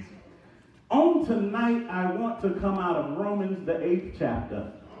please. On tonight, I want to come out of Romans, the 8th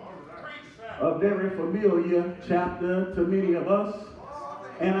chapter. A very familiar chapter to many of us.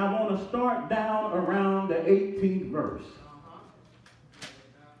 And I want to start down around the 18th verse.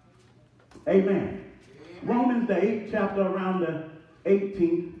 Amen. Romans, the 8th chapter, around the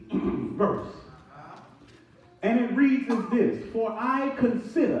 18th verse. And it reads as this: For I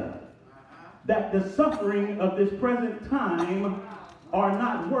consider that the suffering of this present time are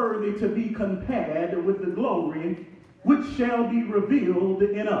not worthy to be compared with the glory which shall be revealed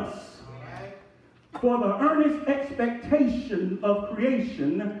in us. For the earnest expectation of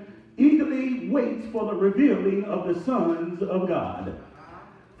creation eagerly waits for the revealing of the sons of God.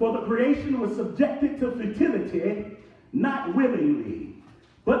 For the creation was subjected to futility, not willingly,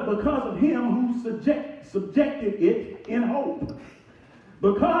 but because of him who subjected it in hope.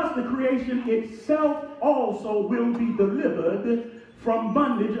 Because the creation itself also will be delivered from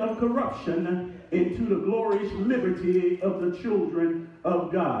bondage of corruption into the glorious liberty of the children of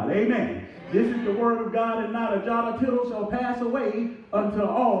God. Amen. This is the word of God, and not a jot or tittle shall pass away until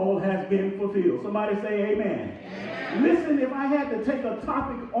all has been fulfilled. Somebody say amen. Amen. Listen, if I had to take a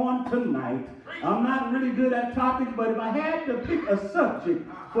topic on tonight, I'm not really good at topics, but if I had to pick a subject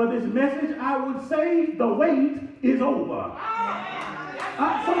for this message, I would say the wait is over.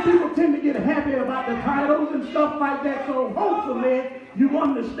 Some people tend to get happy about the titles and stuff like that, so hopefully you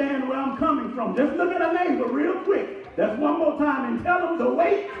understand where I'm coming from. Just look at a neighbor real quick. That's one more time and tell them the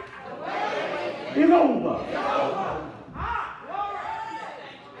wait is over.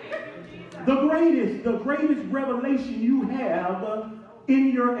 The greatest revelation you have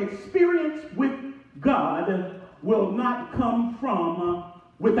in your experience with God will not come from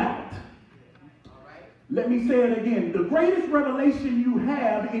without. Let me say it again. The greatest revelation you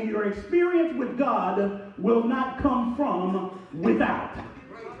have in your experience with God will not come from without.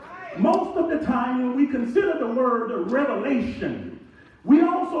 Most of the time when we consider the word revelation, we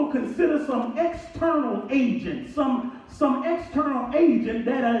also consider some external agent, some external agent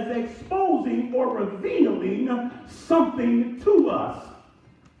that is exposing or revealing something to us.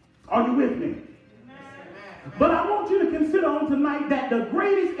 Are you with me? But I want you to consider on tonight that the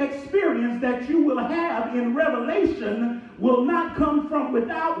greatest experience that you will have in Revelation will not come from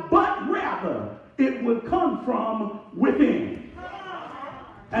without, but rather it will come from within.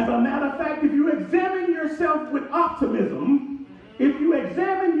 As a matter of fact, if you examine yourself with optimism, you'll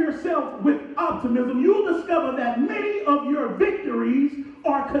discover that many of your victories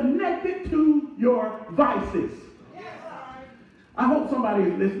are connected to your vices. I hope somebody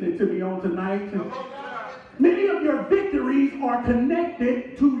is listening to me on tonight. Many of your victories are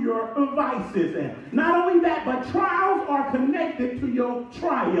connected to your vices. And not only that, but trials are connected to your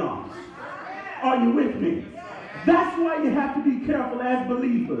triumphs. Are you with me? That's why you have to be careful as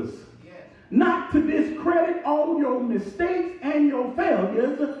believers not to discredit all your mistakes and your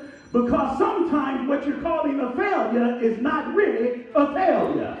failures, because sometimes what you're calling a failure is not really a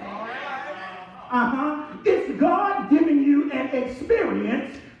failure. It's God giving you an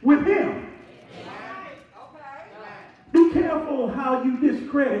experience with him. Be careful how you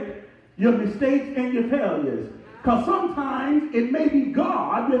discredit your mistakes and your failures, because sometimes it may be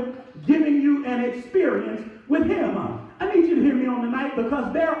God giving you an experience with him. I need you to hear me on tonight,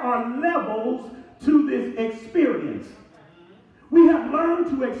 because there are levels to this experience. We have learned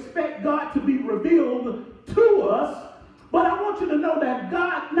to expect God to be revealed to us, but I want you to know that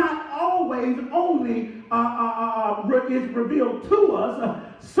God not always only is revealed to us.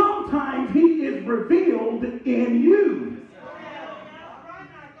 Sometimes he is revealed in you.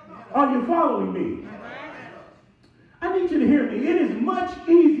 Are you following me? I need you to hear me. It is much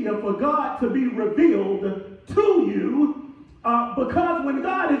easier for God to be revealed to you because when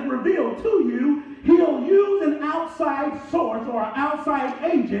God is revealed to you, he'll use an outside source or an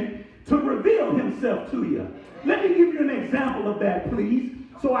outside agent to reveal himself to you. Let me give you an example of that, please,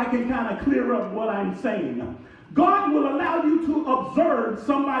 so I can kind of clear up what I'm saying. God will allow you to observe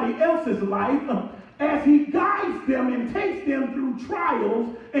somebody else's life as he guides them and takes them through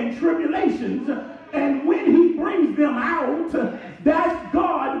trials and tribulations. And when he brings them out, that's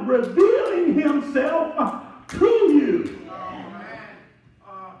God revealing himself to you.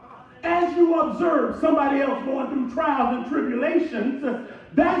 As you observe somebody else going through trials and tribulations,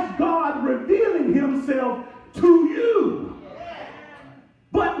 that's God revealing himself to you.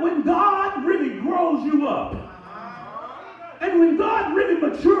 But when God really grows you up, and when God really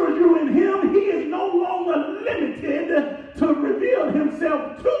matures you in him, he is no longer limited to reveal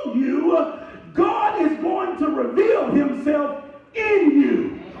himself to you. God is going to reveal himself in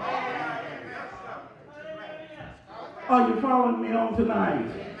you. Are you following me on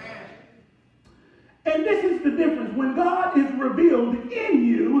tonight? And this is the difference. When God is revealed in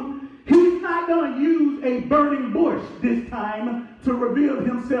you, he's not going to use a burning bush this time to reveal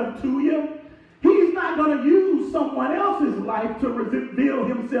himself to you. He's not going to use someone else's life to reveal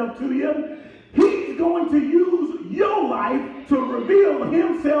himself to you. He's going to use your life to reveal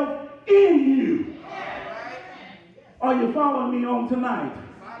himself in you. Are you following me on tonight?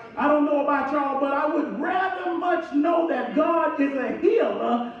 I don't know about y'all, but I would rather much know that God is a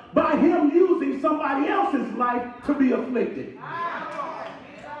healer by him using somebody else's life to be afflicted.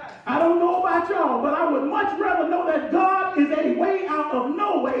 I don't know about y'all, but I would much rather know that God is a way out of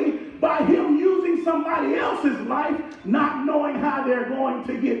no way by him using somebody else's life, not knowing how they're going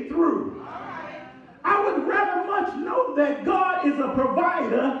to get through. I would rather much know that God is a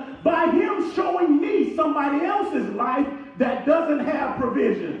provider by him showing me somebody else's life that doesn't have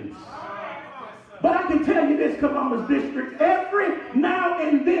provisions. But I can tell you this, Columbus District, every now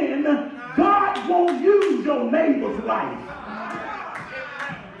and then, God won't use your neighbor's life.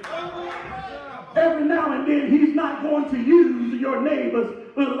 Every now and then, he's not going to use your neighbor's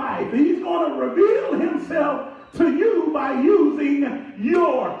life. He's going to reveal himself to you by using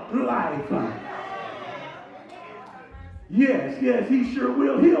your life. Yes, he sure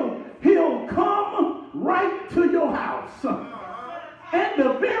will. He'll come right to your house. And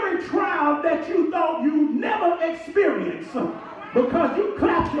the very trial that you thought you'd never experience because you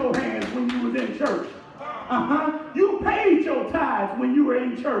clapped your hands when you was in church. You paid your tithes when you were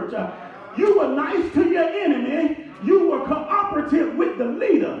in church. You were nice to your enemy. You were cooperative with the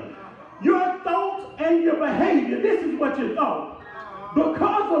leader. Your thoughts and your behavior, this is what you thought.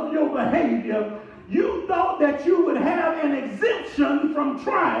 Because of your behavior, you thought that you would have an exemption from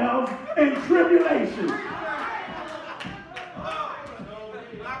trials and tribulations.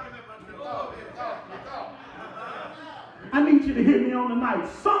 I need you to hear me on tonight.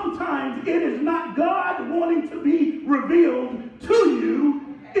 Sometimes it is not God wanting to be revealed to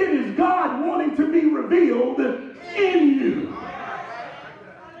you. It is God wanting to be revealed in you.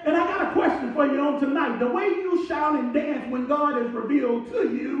 And I got a question question for you on tonight. The way you shout and dance when God is revealed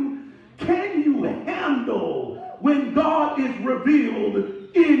to you, can you handle when God is revealed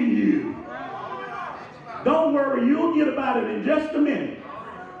in you? Don't worry, you'll get about it in just a minute.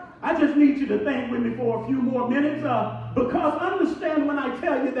 I just need you to think with me for a few more minutes, because understand when I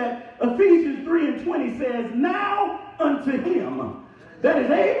tell you that Ephesians 3:20 says, now unto him that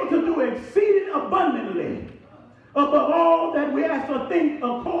is able to do exceeding abundantly above all that we ask or think,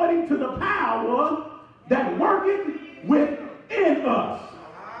 according to the power that worketh within us.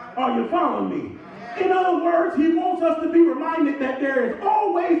 Are you following me? In other words, he wants us to be reminded that there is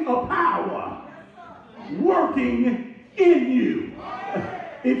always a power working in you.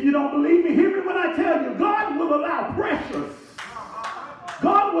 If you don't believe me, hear me when I tell you, God will allow pressures.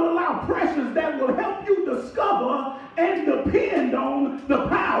 God will allow pressures that will help you discover and depend on the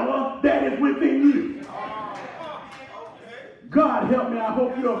power that is within you. God help me. I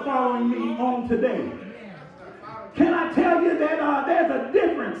hope you are following me on today. Can I tell you that there's a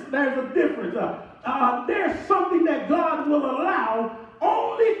difference? There's a difference. There's something that God will allow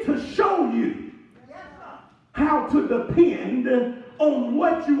only to show you how to depend on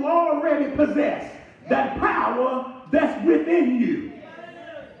what you already possess, that power that's within you.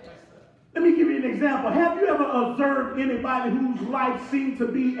 Let me give you an example. Have you ever observed anybody whose life seemed to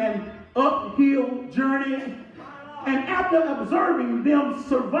be an uphill journey? And after observing them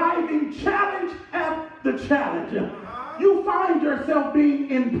surviving challenge after challenge, you find yourself being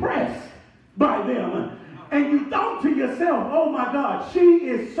impressed by them. And you thought to yourself, oh my God, she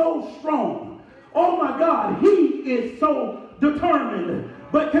is so strong. Oh my God, he is so determined.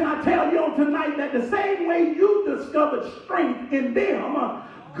 But can I tell you on tonight that the same way you discovered strength in them,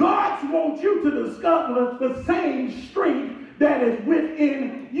 God wants you to discover the same strength that is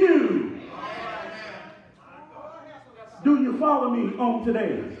within you. Do you follow me on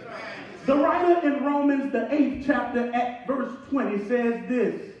today? The writer in Romans, the 8th chapter at verse 20 says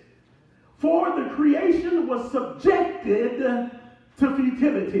this: for the creation was subjected to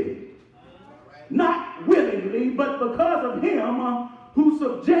futility, not willingly, but because of him who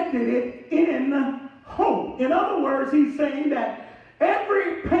subjected it in hope. In other words, he's saying that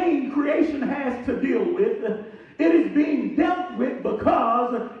every pain creation has to deal with, it is being dealt with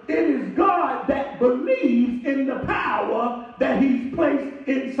because it is God that believes in the power that he's placed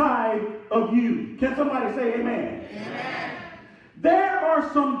inside of you. Can somebody say amen? Amen. There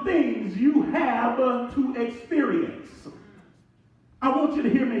are some things you have to experience. I want you to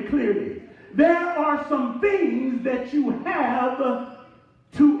hear me clearly. There are some things that you have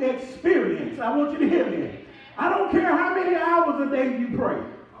to experience. I want you to hear me. I don't care how many hours a day you pray.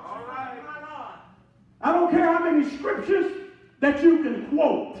 All right. I don't care how many scriptures that you can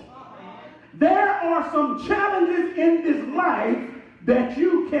quote. There are some challenges in this life that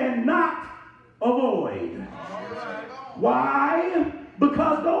you cannot avoid. Why?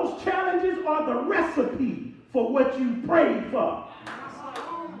 Because those challenges are the recipe for what you prayed for.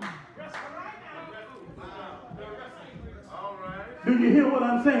 Do you hear what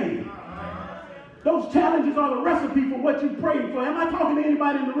I'm saying? Those challenges are the recipe for what you prayed for. Am I talking to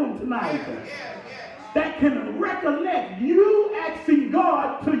anybody in the room tonight that can recollect you asking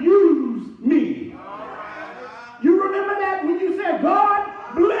God to use me? You remember that when you said,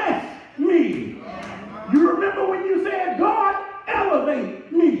 God, bless me. You remember when you said, God,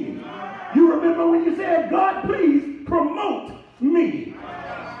 elevate me. You remember when you said, God, please promote me.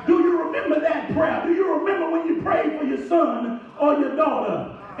 Do you remember that prayer? Do you remember when you prayed for your son or your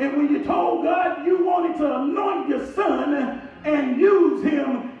daughter? And when you told God you wanted to anoint your son and use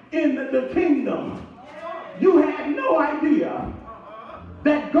him in the kingdom, you had no idea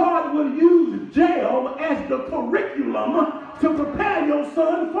that God will use jail as the curriculum to prepare your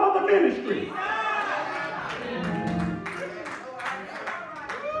son for the ministry.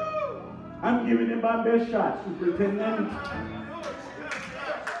 I'm giving him my best shot, Superintendent.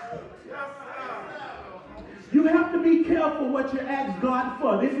 You have to be careful what you ask God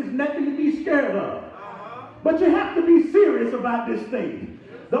for. This is nothing to be scared of. But you have to be serious about this thing.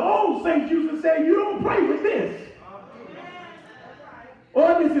 The old saints used to say, you don't pray with this.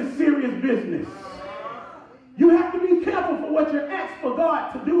 Or this is serious business. You have to be careful for what you ask for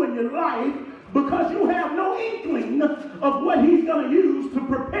God to do in your life, because you have no inkling of what he's going to use to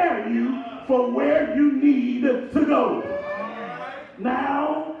prepare you for where you need to go.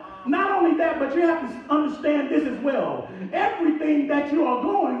 Now, not only that, but you have to understand this as well. Everything that you are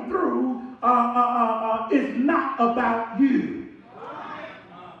going through is not about you.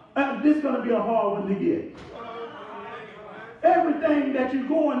 This is going to be a hard one to get. Everything that you're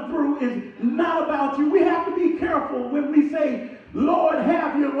going through is not about you. We have to be careful when we say, Lord,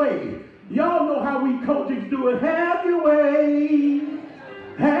 have your way. Y'all know how we coaches do it. Have your way.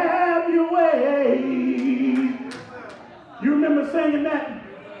 Have your way. You remember singing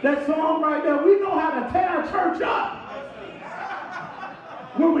that song right there? We know how to tear church up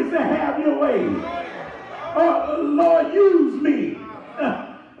when we say have your way. Lord, use me.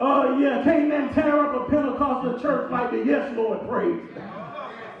 Oh yeah, can't then tear up a Pentecostal church like the Yes Lord praise.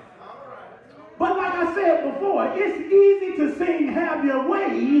 But like I said before, it's easy to sing have your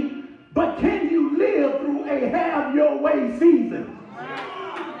way, but can you live through a have your way season?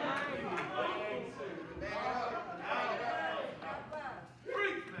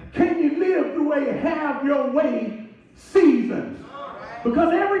 Can you live through a have your way season?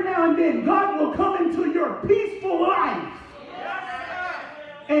 Because every now and then God will come into your peaceful life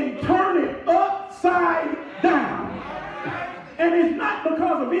and turn it upside down. And it's not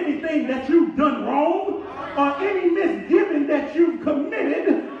because of anything that you've done wrong or any misgiving that you've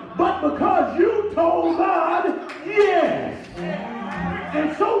committed, but because you told God yes.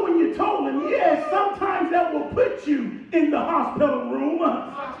 And so when you told him yes, sometimes that will put you in the hospital room,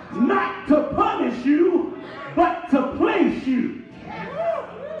 not to punish you, but to place you.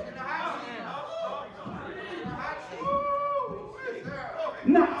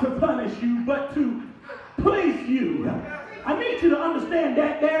 Not to punish you, but to place you. I need you to understand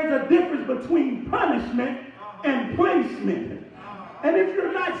that there's a difference between punishment and placement. And if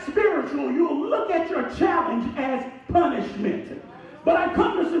you're not spiritual, you'll look at your challenge as punishment. But I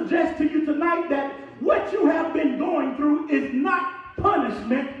come to suggest to you tonight that what you have been going through is not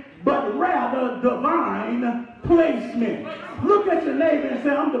punishment, but rather divine placement. Look at your neighbor and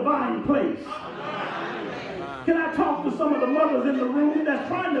say, I'm divine placed. Can I talk to some of the mothers in the room that's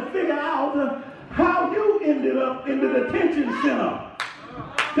trying to figure out how you ended up in the detention center?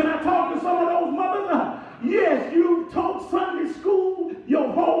 Can I talk to some of those mothers? Yes, you've taught Sunday school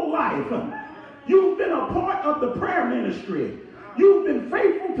your whole life. You've been a part of the prayer ministry. You've been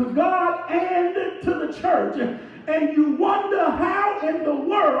faithful to God and to the church. And you wonder, how in the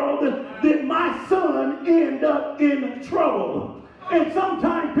world did my son end up in trouble? And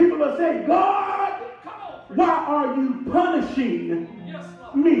sometimes people will say, God, why are you punishing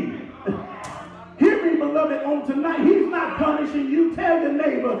me? Hear me, beloved, on tonight. He's not punishing you. Tell your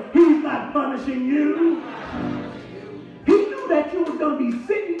neighbor, he's not punishing you. He knew that you was going to be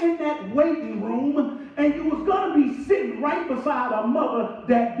sitting in that waiting room, and you was going to be sitting right beside a mother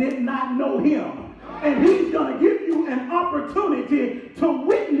that did not know him. And he's going to give you an opportunity to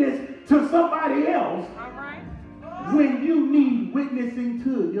witness to somebody else when you need witnessing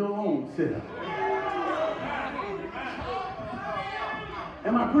to your own self.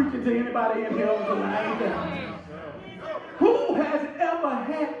 Am I preaching to anybody in here tonight? Who has ever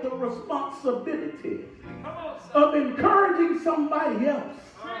had the responsibility of encouraging somebody else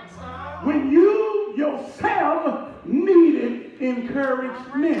when you yourself needed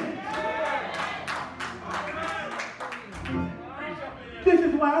encouragement? This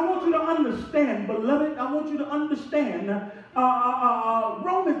is why I want you to understand, beloved, I want you to understand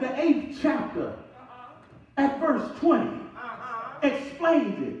Romans the 8th chapter at verse 20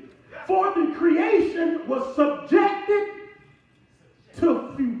 explains it. For the creation was subjected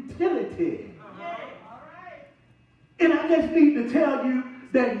to futility. And I just need to tell you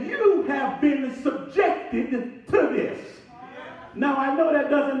that you have been subjected to this. Now I know that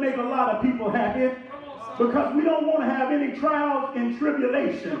doesn't make a lot of people happy, because we don't want to have any trials and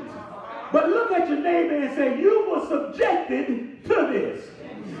tribulations. But look at your neighbor and say, you were subjected to this.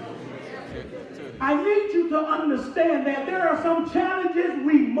 I need you to understand that there are some challenges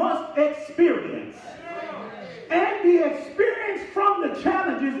we must experience. And the experience from the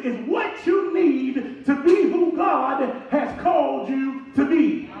challenges is what you need to be who God has called you to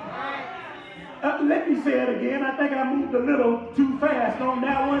be. Let me say it again. I think I moved a little too fast on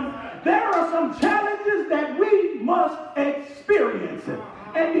that one. There are some challenges that we must experience.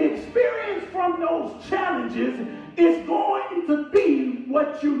 And the experience from those challenges is going to be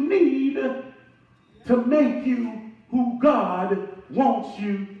what you need to make you who God wants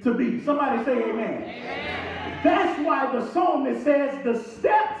you to be. Somebody say amen. Amen. That's why the psalmist says the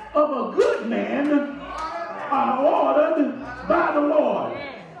steps of a good man are ordered by the Lord.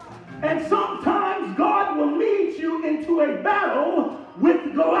 And sometimes God will lead you into a battle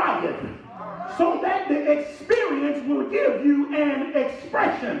with Goliath so that the experience will give you an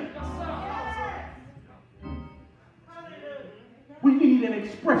expression. We need an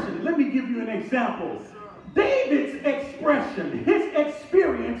expression. Let me give you an example. David's expression, his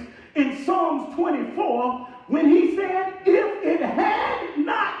experience in Psalms 24, when he said, if it had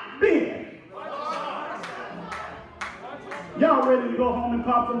not been. Y'all ready to go home and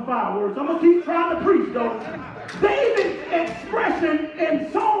pop some fireworks. I'm going to keep trying to preach, though. David's expression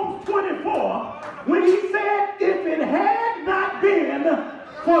in Psalms 24, when he said, if it had not been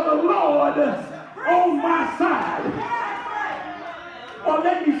for the Lord on my side. Or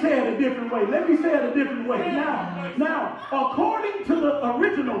let me say it a different way. Now, according to the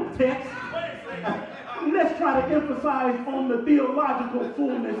original text, let's try to emphasize on the theological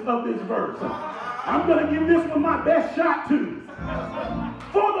fullness of this verse. I'm going to give this one my best shot too.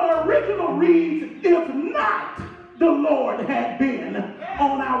 For the original reads, if not the Lord had been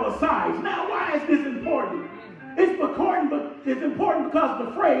on our sides. Now, why is this important? It's important because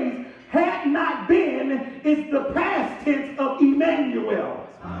the phrase had not been is the past tense of Emmanuel,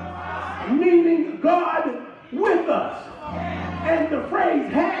 meaning God with us. And the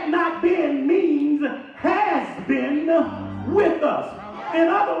phrase had not been means has been with us. In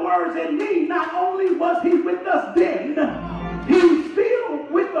other words, it means not only was he with us then, he's still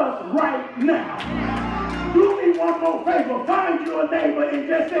with us right now. Do me one more favor. Find you a neighbor and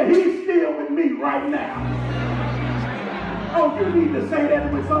just say, he's still with me right now. Oh, you need to say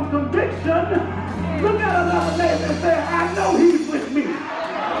that with some conviction. Look at another neighbor and say, I know he's with me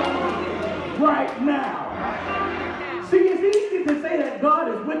right now. See, it's easy to say that God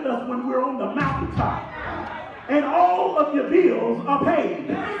is with us when we're on the mountaintop and all of your bills are paid.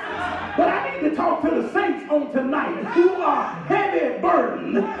 But I need to talk to the saints on tonight who are heavy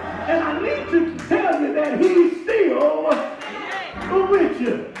burdened, and I need to tell you that he's still with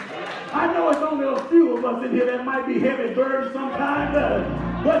you. I know it's only a few of us in here that might be heavy burdened sometimes,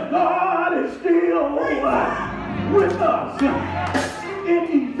 but God is still with us. In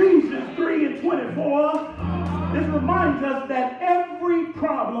Ephesians 3:24, this reminds us that every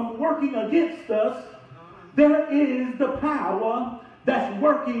problem working against us, there is the power that's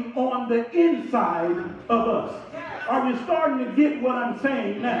working on the inside of us. Are you starting to get what I'm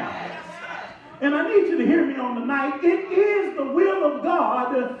saying now? And I need you to hear me on the night. It is the will of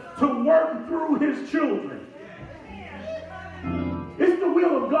God to work through his children. It's the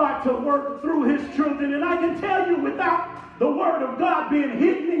will of God to work through his children. And I can tell you, without the word of God being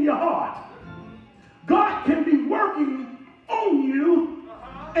hidden in your heart, God can be working on you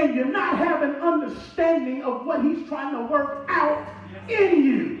and you're not having understanding of what he's trying to work out in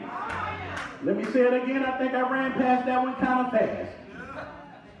you. Let me say it again. I think I ran past that one kind of fast.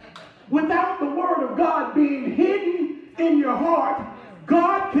 Without the word of God being hidden in your heart,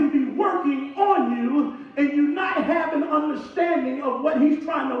 God can be working on you and you not have an understanding of what he's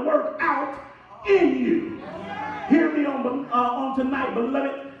trying to work out in you. Hear me on tonight,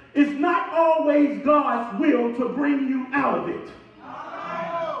 beloved. It's not always God's will to bring you out of it.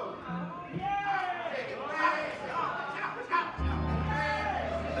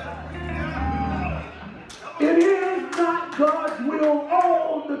 It is not God's will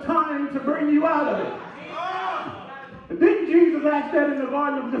all the time to bring you out of it. Didn't Jesus ask that in the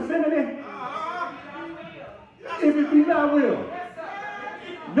Garden of Gethsemane? If it be thy will,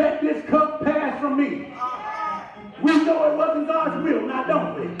 let this cup pass from me. We know it wasn't God's will, now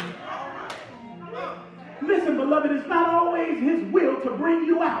don't we? Listen, beloved, it's not always his will to bring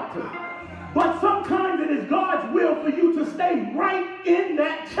you out. But sometimes it is God's will for you to stay right in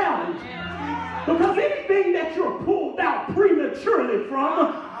that challenge. Because anything that you're pulled out prematurely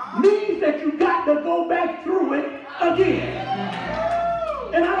from means that you got to go back through it again.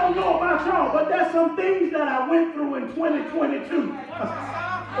 And I don't know about y'all, but there's some things that I went through in 2022.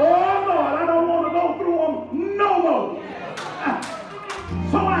 Oh, Lord, I don't want to go through them no more.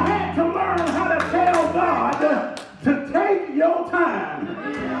 So I had to learn how to tell God to take your time.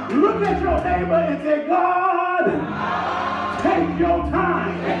 Look at your neighbor and say, God, take your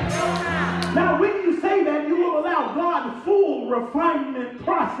time. Now, when you say that, you will allow God's full refinement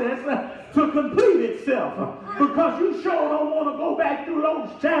process to complete itself, because you sure don't want to go back through those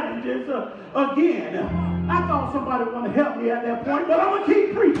challenges again. I thought somebody would want to help me at that point, but I'm going to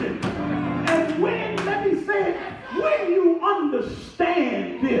keep preaching. And let me say it, when you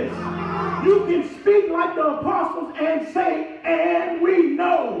understand this, you can speak like the apostles and say, and we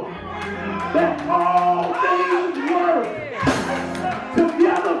know that all things work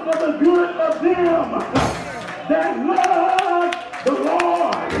together for the good of them that love the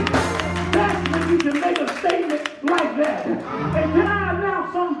Lord. That's when you can make a statement like that. And can I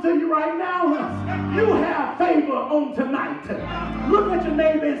announce something to you right now? You have favor on tonight. Look at your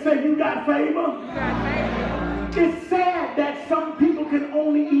neighbor and say, you got favor. It's sad that some people can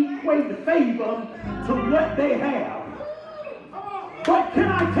only equate favor to what they have. But can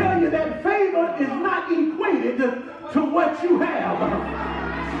I tell you that favor is not equated to what you have?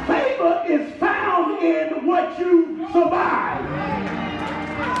 Favor is found in what you survive.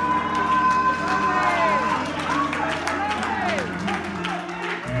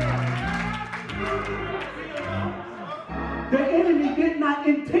 not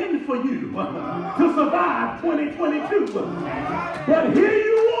intend for you to survive 2022. But here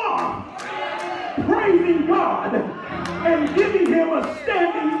you are, praising God and giving him a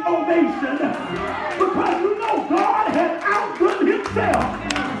standing ovation because you know God has outdone himself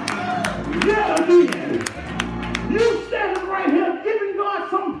yet again. You standing right here giving God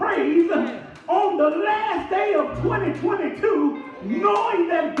some praise on the last day of 2022, knowing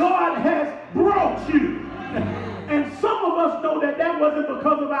that God has brought you. And some of us know that that wasn't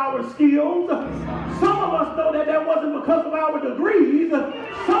because of our skills. Some of us know that that wasn't because of our degrees.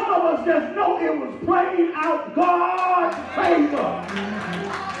 Some of us just know it was plain out God's favor.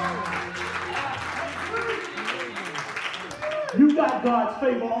 You got God's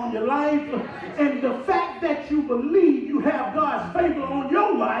favor on your life, and the fact that you believe you have God's favor on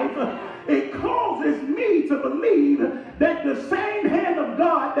your life, it causes me to believe that the same hand of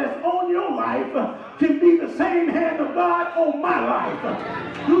God that's on your life can be the same hand of God on my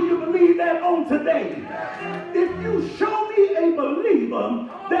life. Do you believe that on today? If you show me a believer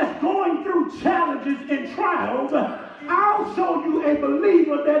that's going through challenges and trials, I'll show you a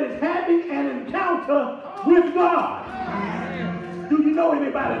believer that is having an encounter with God. Do you know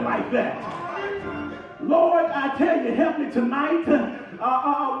anybody like that? Lord, I tell you, help me tonight.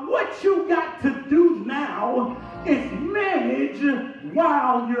 What you got to do now is manage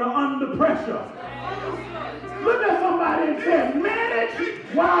while you're under pressure. Look at somebody and say, manage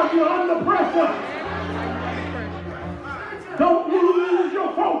while you're under pressure. Don't lose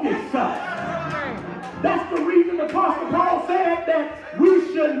your focus. That's the reason the Apostle Paul said that we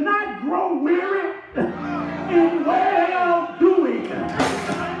should not grow weary in well doing.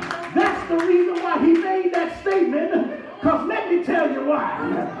 That's the reason why he made that statement, because let me tell you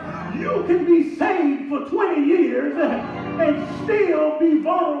why. You can be saved for 20 years and still be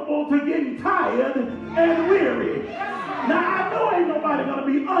vulnerable to getting tired and weary. Now, I know ain't nobody going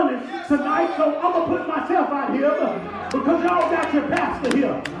to be honest tonight, so I'm going to put myself out here because y'all got your pastor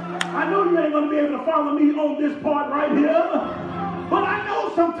here. I know you ain't going to be able to follow me on this part right here. But I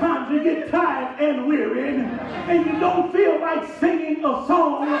know sometimes you get tired and weary and you don't feel like singing a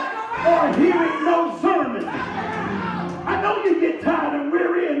song or hearing no sermon. I know you get tired and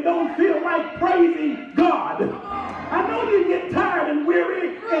weary and don't feel like praising God. I know you get tired and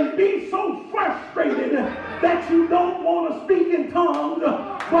weary and be so frustrated that you don't want to speak in tongues,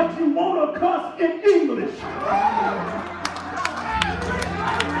 but you want to cuss in English.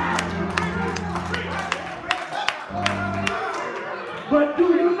 But do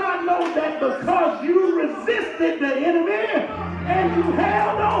you not know that because you resisted the enemy and you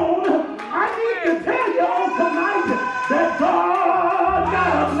held on, I need to tell you on tonight that God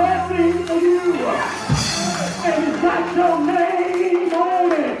got a blessing for you. And it's got your name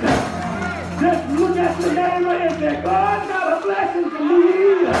on it. Just look at the neighbor and say, God got a blessing for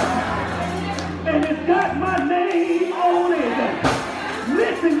me. And it's got my name on it.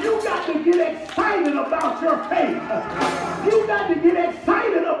 Listen, you got to get excited about your faith. You got to get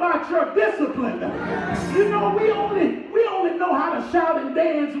excited about your discipline. You know, we only know how to shout and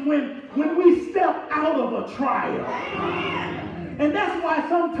dance when we step out of a trial. And that's why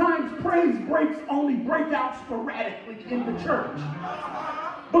sometimes praise breaks only break out sporadically in the church.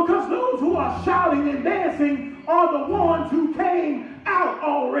 Because those who are shouting and dancing are the ones who came out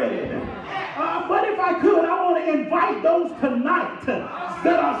already. But if I could, I want to invite those tonight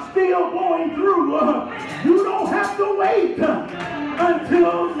that are still going through. You don't have to wait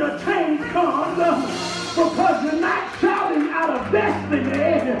until your change comes because you're not shouting out of destiny.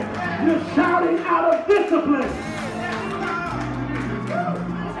 You're shouting out of discipline.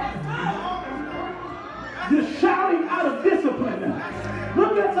 You're shouting out of discipline.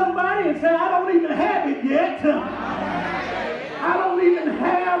 Look at somebody and say, I don't even have it yet. I don't even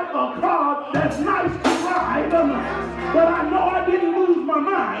have a car that's nice to ride, but I know I didn't lose my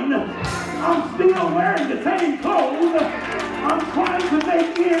mind. I'm still wearing the same clothes. I'm trying to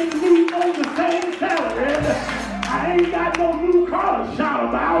make ends meet on the same salary. I ain't got no new car to shout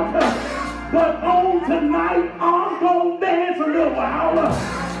about, but on tonight I'm going to dance a little while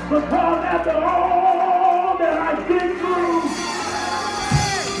because after all that I've been through,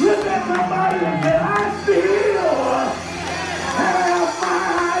 look at somebody and say, I still have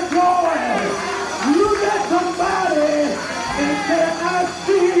my joy. Look at somebody and say, I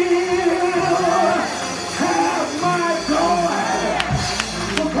still have my joy.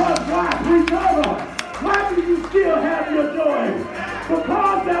 Because why? Preacher, why do you still have your joy?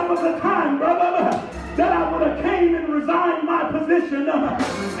 Because there was a time, brother, that I would have came and resigned my position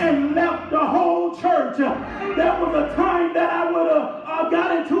and left the whole church. There was a time that I would have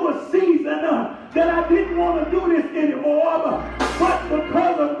got into a season that I didn't want to do this anymore. But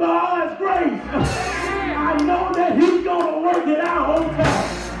because of God's grace, I know that he's going to work it out on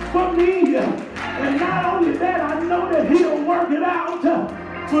time for me. And not only that, I know that he'll work it out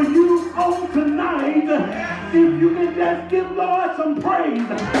for you on tonight. If you can just give God some praise.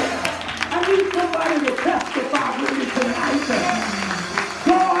 I need somebody to testify with me tonight.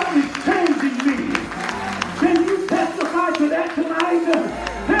 God is changing me. Can you testify to that tonight?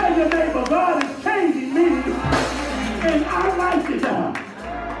 Tell your neighbor, God is changing me. And I like it.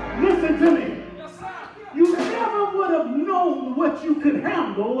 Listen to me. You never would have known what you could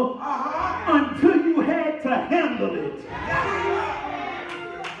handle until you had to handle it.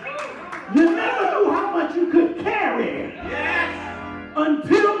 You never knew how much you could carry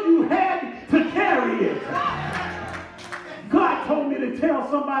until you had to carry it. God told me to tell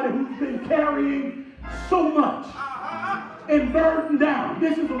somebody who's been carrying so much and burdened down.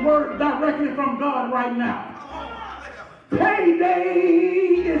 This is a word directly from God right now.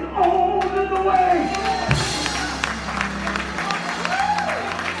 Payday is on the way.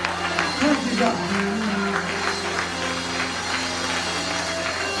 Thank you, God.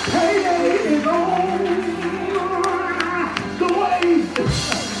 Payday is on the way.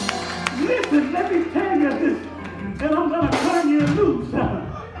 Listen, let me tell you this, and I'm going to turn you loose.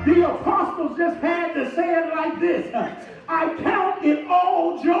 The apostles just had to say it like this. I count it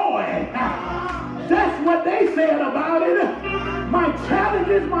all joy. That's what they said about it. My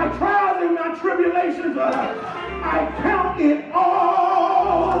challenges, my trials, and my tribulations, I count it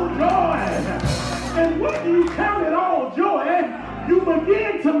all joy. And when you count it all joy, you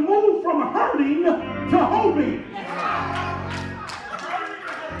begin to move from hurting to hoping.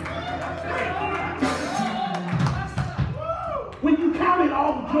 When you count it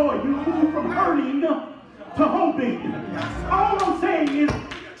all joy, you move from hurting to hoping. All I'm saying is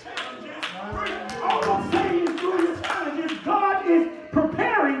through your challenges, God is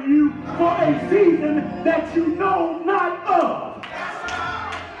preparing you for a season that you know not of.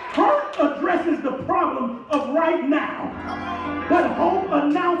 Hurt addresses the problem of right now, but hope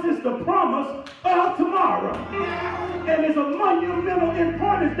announces the promise of tomorrow. And it's of monumental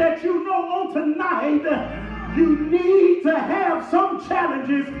importance that you know on tonight you need to have some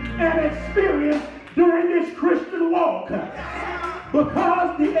challenges and experience during this Christian walk.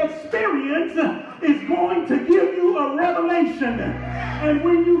 Because the experience is going to give you a revelation. And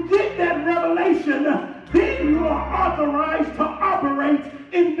when you get that revelation, then you are authorized to operate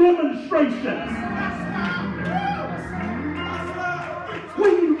in demonstrations.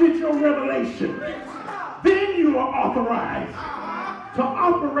 When you get your revelation, then you are authorized to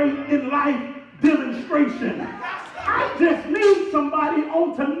operate in life demonstration. I just need somebody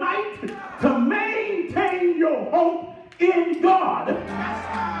on tonight to maintain your hope in God.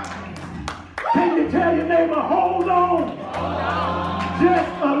 Can you tell your neighbor, hold on just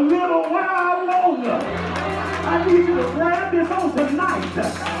a little while longer? I need you to grab this on tonight,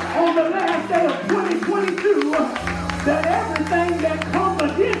 on the last day of 2022, that everything that comes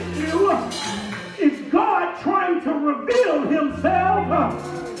against you is God trying to reveal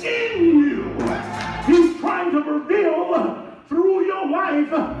himself in you. He's trying to reveal through your life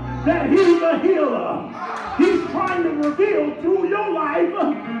that he's a healer. He's trying to reveal through your life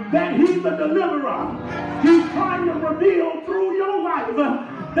that he's a deliverer. He's trying to reveal through your life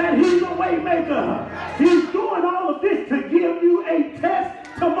that he's a way maker. He's doing all of this to give you a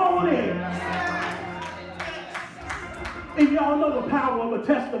testimony. And y'all know the power of a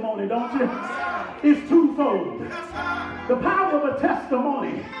testimony, don't you? It's twofold. The power of a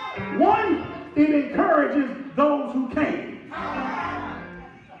testimony. One, it encourages those who came.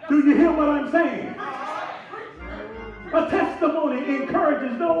 Do you hear what I'm saying? A testimony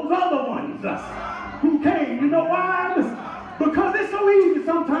encourages those other ones who came. You know why? Because it's so easy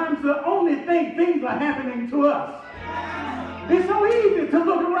sometimes to only think things are happening to us. It's so easy to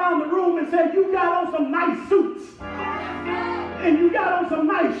look around the room and say, you got on some nice suits. And you got on some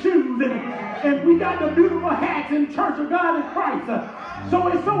nice shoes. And we got the beautiful hats in Church of God in Christ. So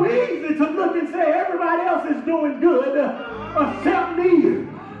it's so easy to look and say, everybody else is doing good except me.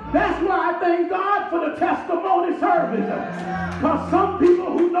 That's why I thank God for the testimony service. Because some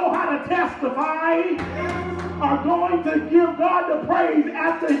people who know how to testify are going to give God the praise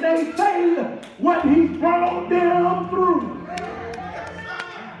after they say what he's brought them through.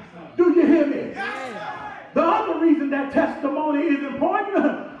 Do you hear me? The other reason that testimony is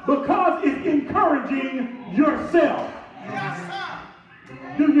important, because it's encouraging yourself.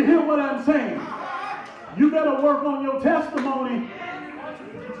 Do you hear what I'm saying? You better work on your testimony.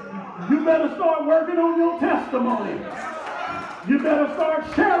 You better start working on your testimony. You better start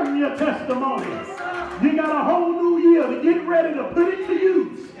sharing your testimony. You got a whole new year to get ready to put it to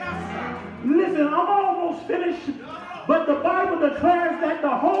use. Listen, I'm almost finished, but the Bible declares that the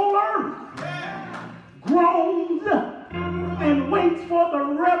whole earth groans and waits for the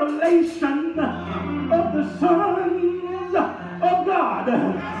revelation of the sons of God.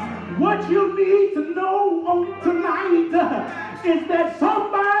 What you need to know on tonight is that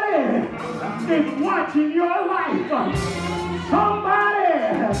somebody is watching your life. Somebody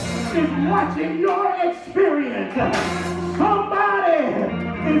is watching your experience. Somebody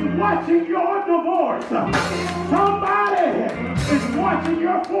is watching your divorce. Somebody is watching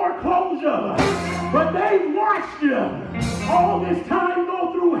your foreclosure. But they've watched you all this time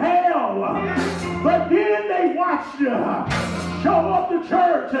go through hell. But then they watched you show up to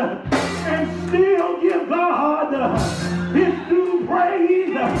church and still give God his due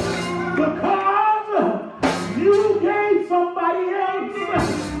praise because you gave somebody else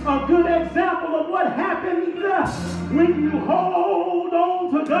a good example of what happens when you hold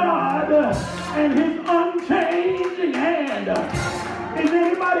on to God and his unchanging hand. Is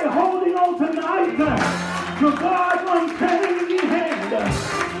anybody holding on tonight to God's unchanging hand?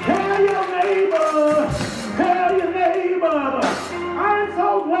 Tell your neighbor, I'm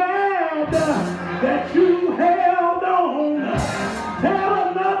so glad that you held on. Tell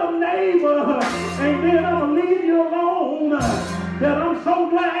another neighbor, and then I'll leave you alone, that I'm so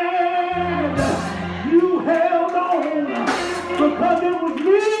glad you held on, because it was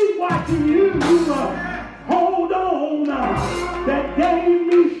me watching you hold on that gave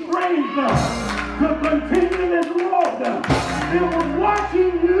me strength to continue this road. It was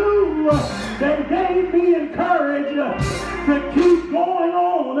watching you that gave me courage to keep going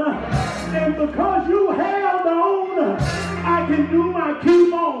on. And because you held on, I can do my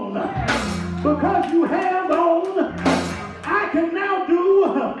keep on. Because you held on, I can now do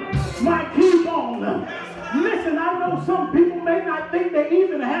my keep on. Listen, I know some people may not think they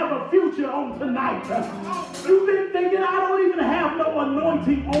even have a future on tonight. You've been thinking, I don't even have no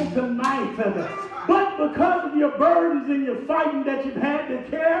anointing on tonight. But because of your burdens and your fighting that you've had to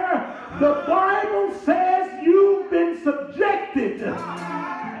carry, the Bible says you've been subjected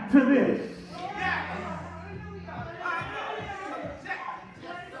to this.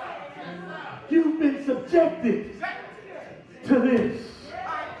 You've been subjected to this.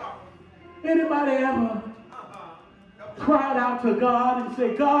 Anybody ever cried out to God and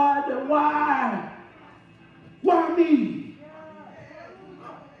said, God, why? Why me?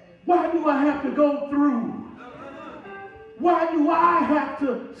 Why do I have to go through? Why do I have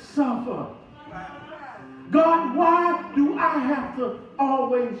to suffer? God, why do I have to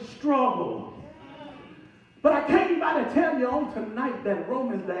always struggle? But I came by to tell you on tonight that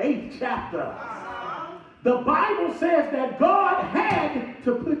Romans, the 8th chapter, the Bible says that God had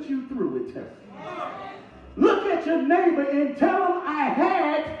to put you through it. Look at your neighbor and tell him, I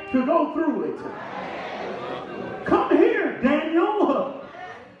had to go through it. Come here, Daniel.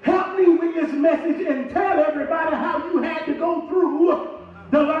 Help me with this message and tell everybody how you had to go through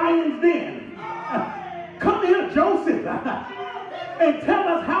the lion's den. Come here, Joseph, and tell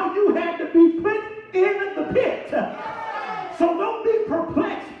us how you had to be put in the pit. So don't be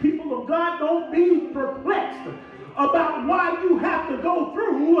perplexed, people of God. Don't be perplexed about why you have to go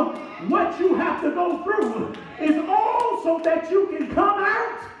through what you have to go through. It's all so that you can come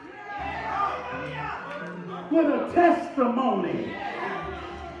out with a testimony.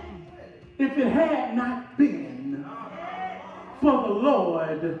 If it had not been for the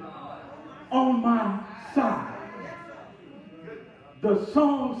Lord on my side. The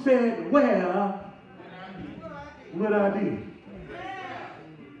song said, where would I be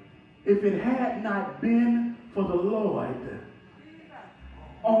if it had not been for the Lord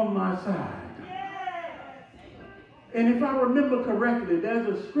on my side? And if I remember correctly, there's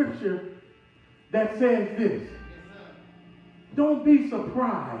a scripture that says this: don't be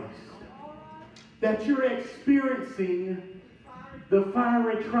surprised that you're experiencing the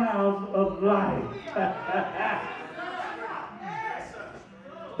fiery trials of life.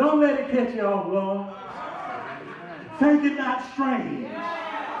 Don't let it catch you off guard. Think it not strange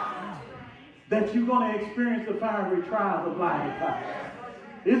that you're going to experience the fiery trials of life.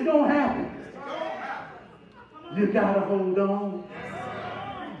 It's going to happen. You got to hold on.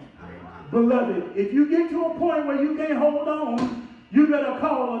 Beloved, if you get to a point where you can't hold on, you better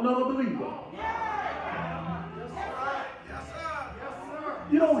call another believer.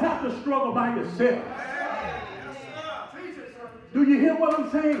 You don't have to struggle by yourself. Do you hear what I'm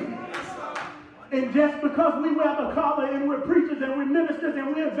saying? And just because we wear the collar and we're preachers and we're ministers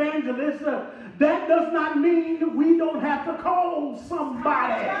and we're evangelists, that does not mean we don't have to call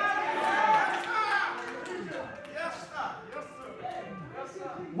somebody.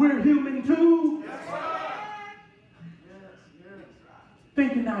 We're human too.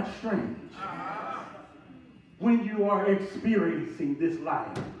 Think it not strange when you are experiencing this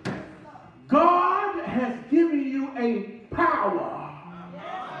life. God has given you a power.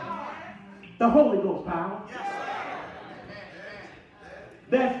 The Holy Ghost power.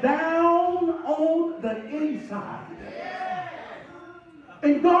 That's down on the inside.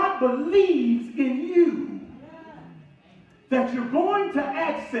 And God believes in you that you're going to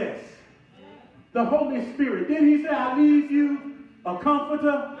access the Holy Spirit. Didn't he say, I leave you a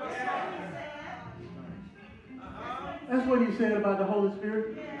comforter? That's what he said about the Holy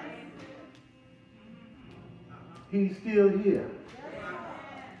Spirit. He's still here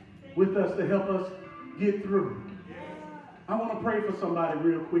with us to help us get through. I want to pray for somebody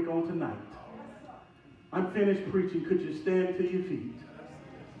real quick on tonight. I'm finished preaching. Could you stand to your feet?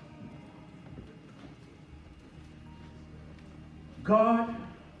 God,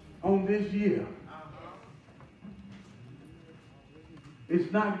 on this year, is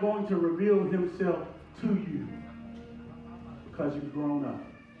not going to reveal himself to you because you've grown up.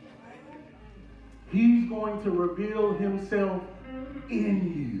 He's going to reveal himself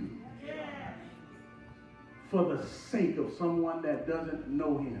in you for the sake of someone that doesn't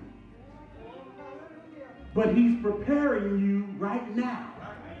know him. But he's preparing you right now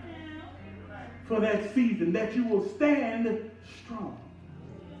for that season, that you will stand strong,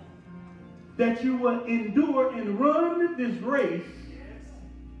 that you will endure and run this race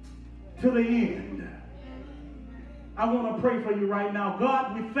to the end. I want to pray for you right now.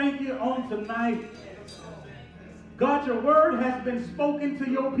 God, we thank you on tonight. God, your word has been spoken to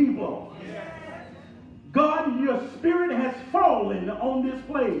your people. God, your spirit has fallen on this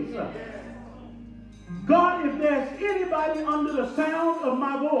place. God, if there's anybody under the sound of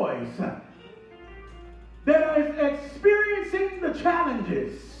my voice that is experiencing the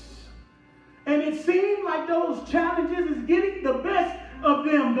challenges, and it seems like those challenges is getting the best of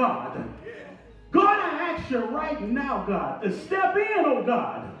them, God. God, I ask you right now, God, to step in, oh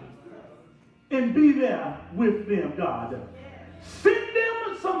God, and be there with them, God. Send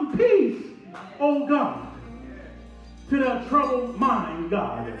them some peace, oh God, to their troubled mind,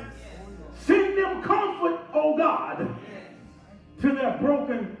 God. Send them comfort, oh God, to their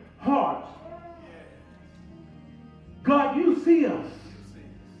broken hearts. God, you see us.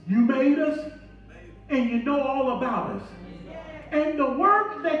 You made us, and you know all about us. And the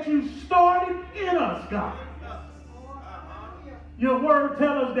work that you started in us, God, your word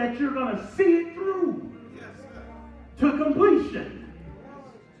tells us that you're going to see it through to completion.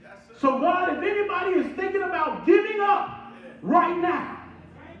 So God, if anybody is thinking about giving up right now,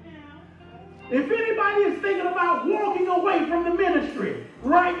 if anybody is thinking about walking away from the ministry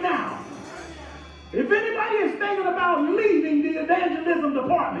right now, if anybody is thinking about leaving the evangelism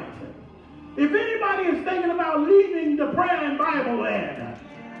department, if anybody is thinking about leaving the prayer and Bible land,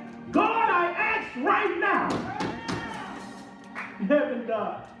 God, I ask right now, heaven,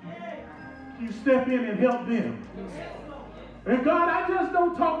 God, you step in and help them. And God, I just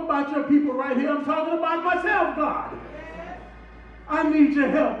don't talk about your people right here. I'm talking about myself, God. I need your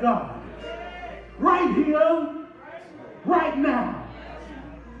help, God. Right here, right now.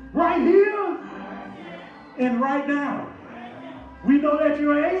 Right here and right now. We know that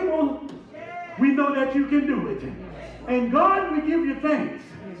you're able. We know that you can do it. And God, we give you thanks.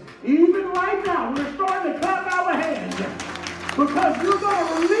 Even right now, we're starting to clap our hands because you're going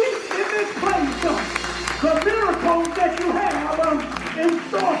to release in this place the miracles that you have in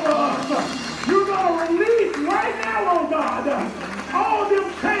store for us. You're going to release right now, oh God, all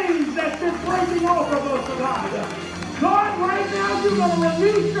them chains that's been breaking off of us, God. God, right now, you're going to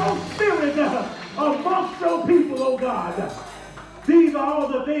release your spirit amongst your people, oh God. These are all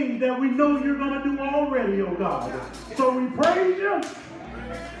the things that we know you're going to do already, oh God. So we praise you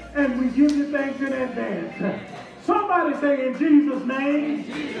and we give you thanks in advance. Somebody say in Jesus' name.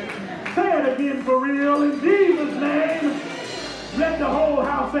 Say it again for real. In Jesus' name. Let the whole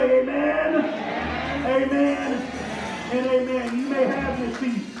house say amen. Amen and amen. You may have your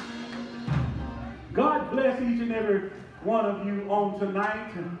seats. God bless each and every one of you on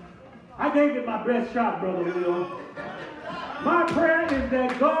tonight. I gave it my best shot, Brother Will. My prayer is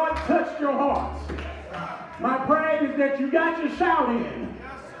that God touched your hearts. My prayer is that you got your shout in.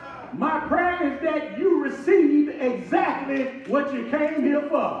 My prayer is that you received exactly what you came here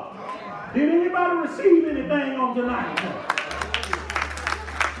for. Did anybody receive anything on tonight?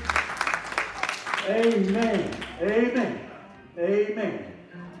 Amen. Amen. Amen.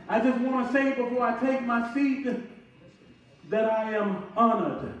 I just want to say before I take my seat that I am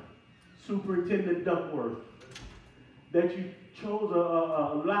honored, Superintendent Duckworth, that you chose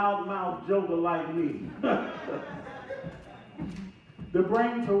a loudmouth joker like me to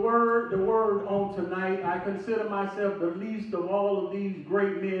bring the word on tonight. I consider myself the least of all of these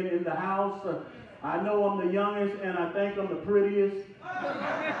great men in the house. I know I'm the youngest, and I think I'm the prettiest.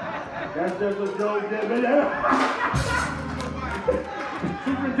 That's just a joke.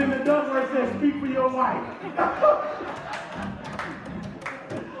 Superintendent Duckworth says, speak for your wife.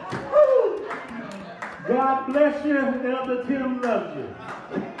 God bless you. Elder Tim loves you.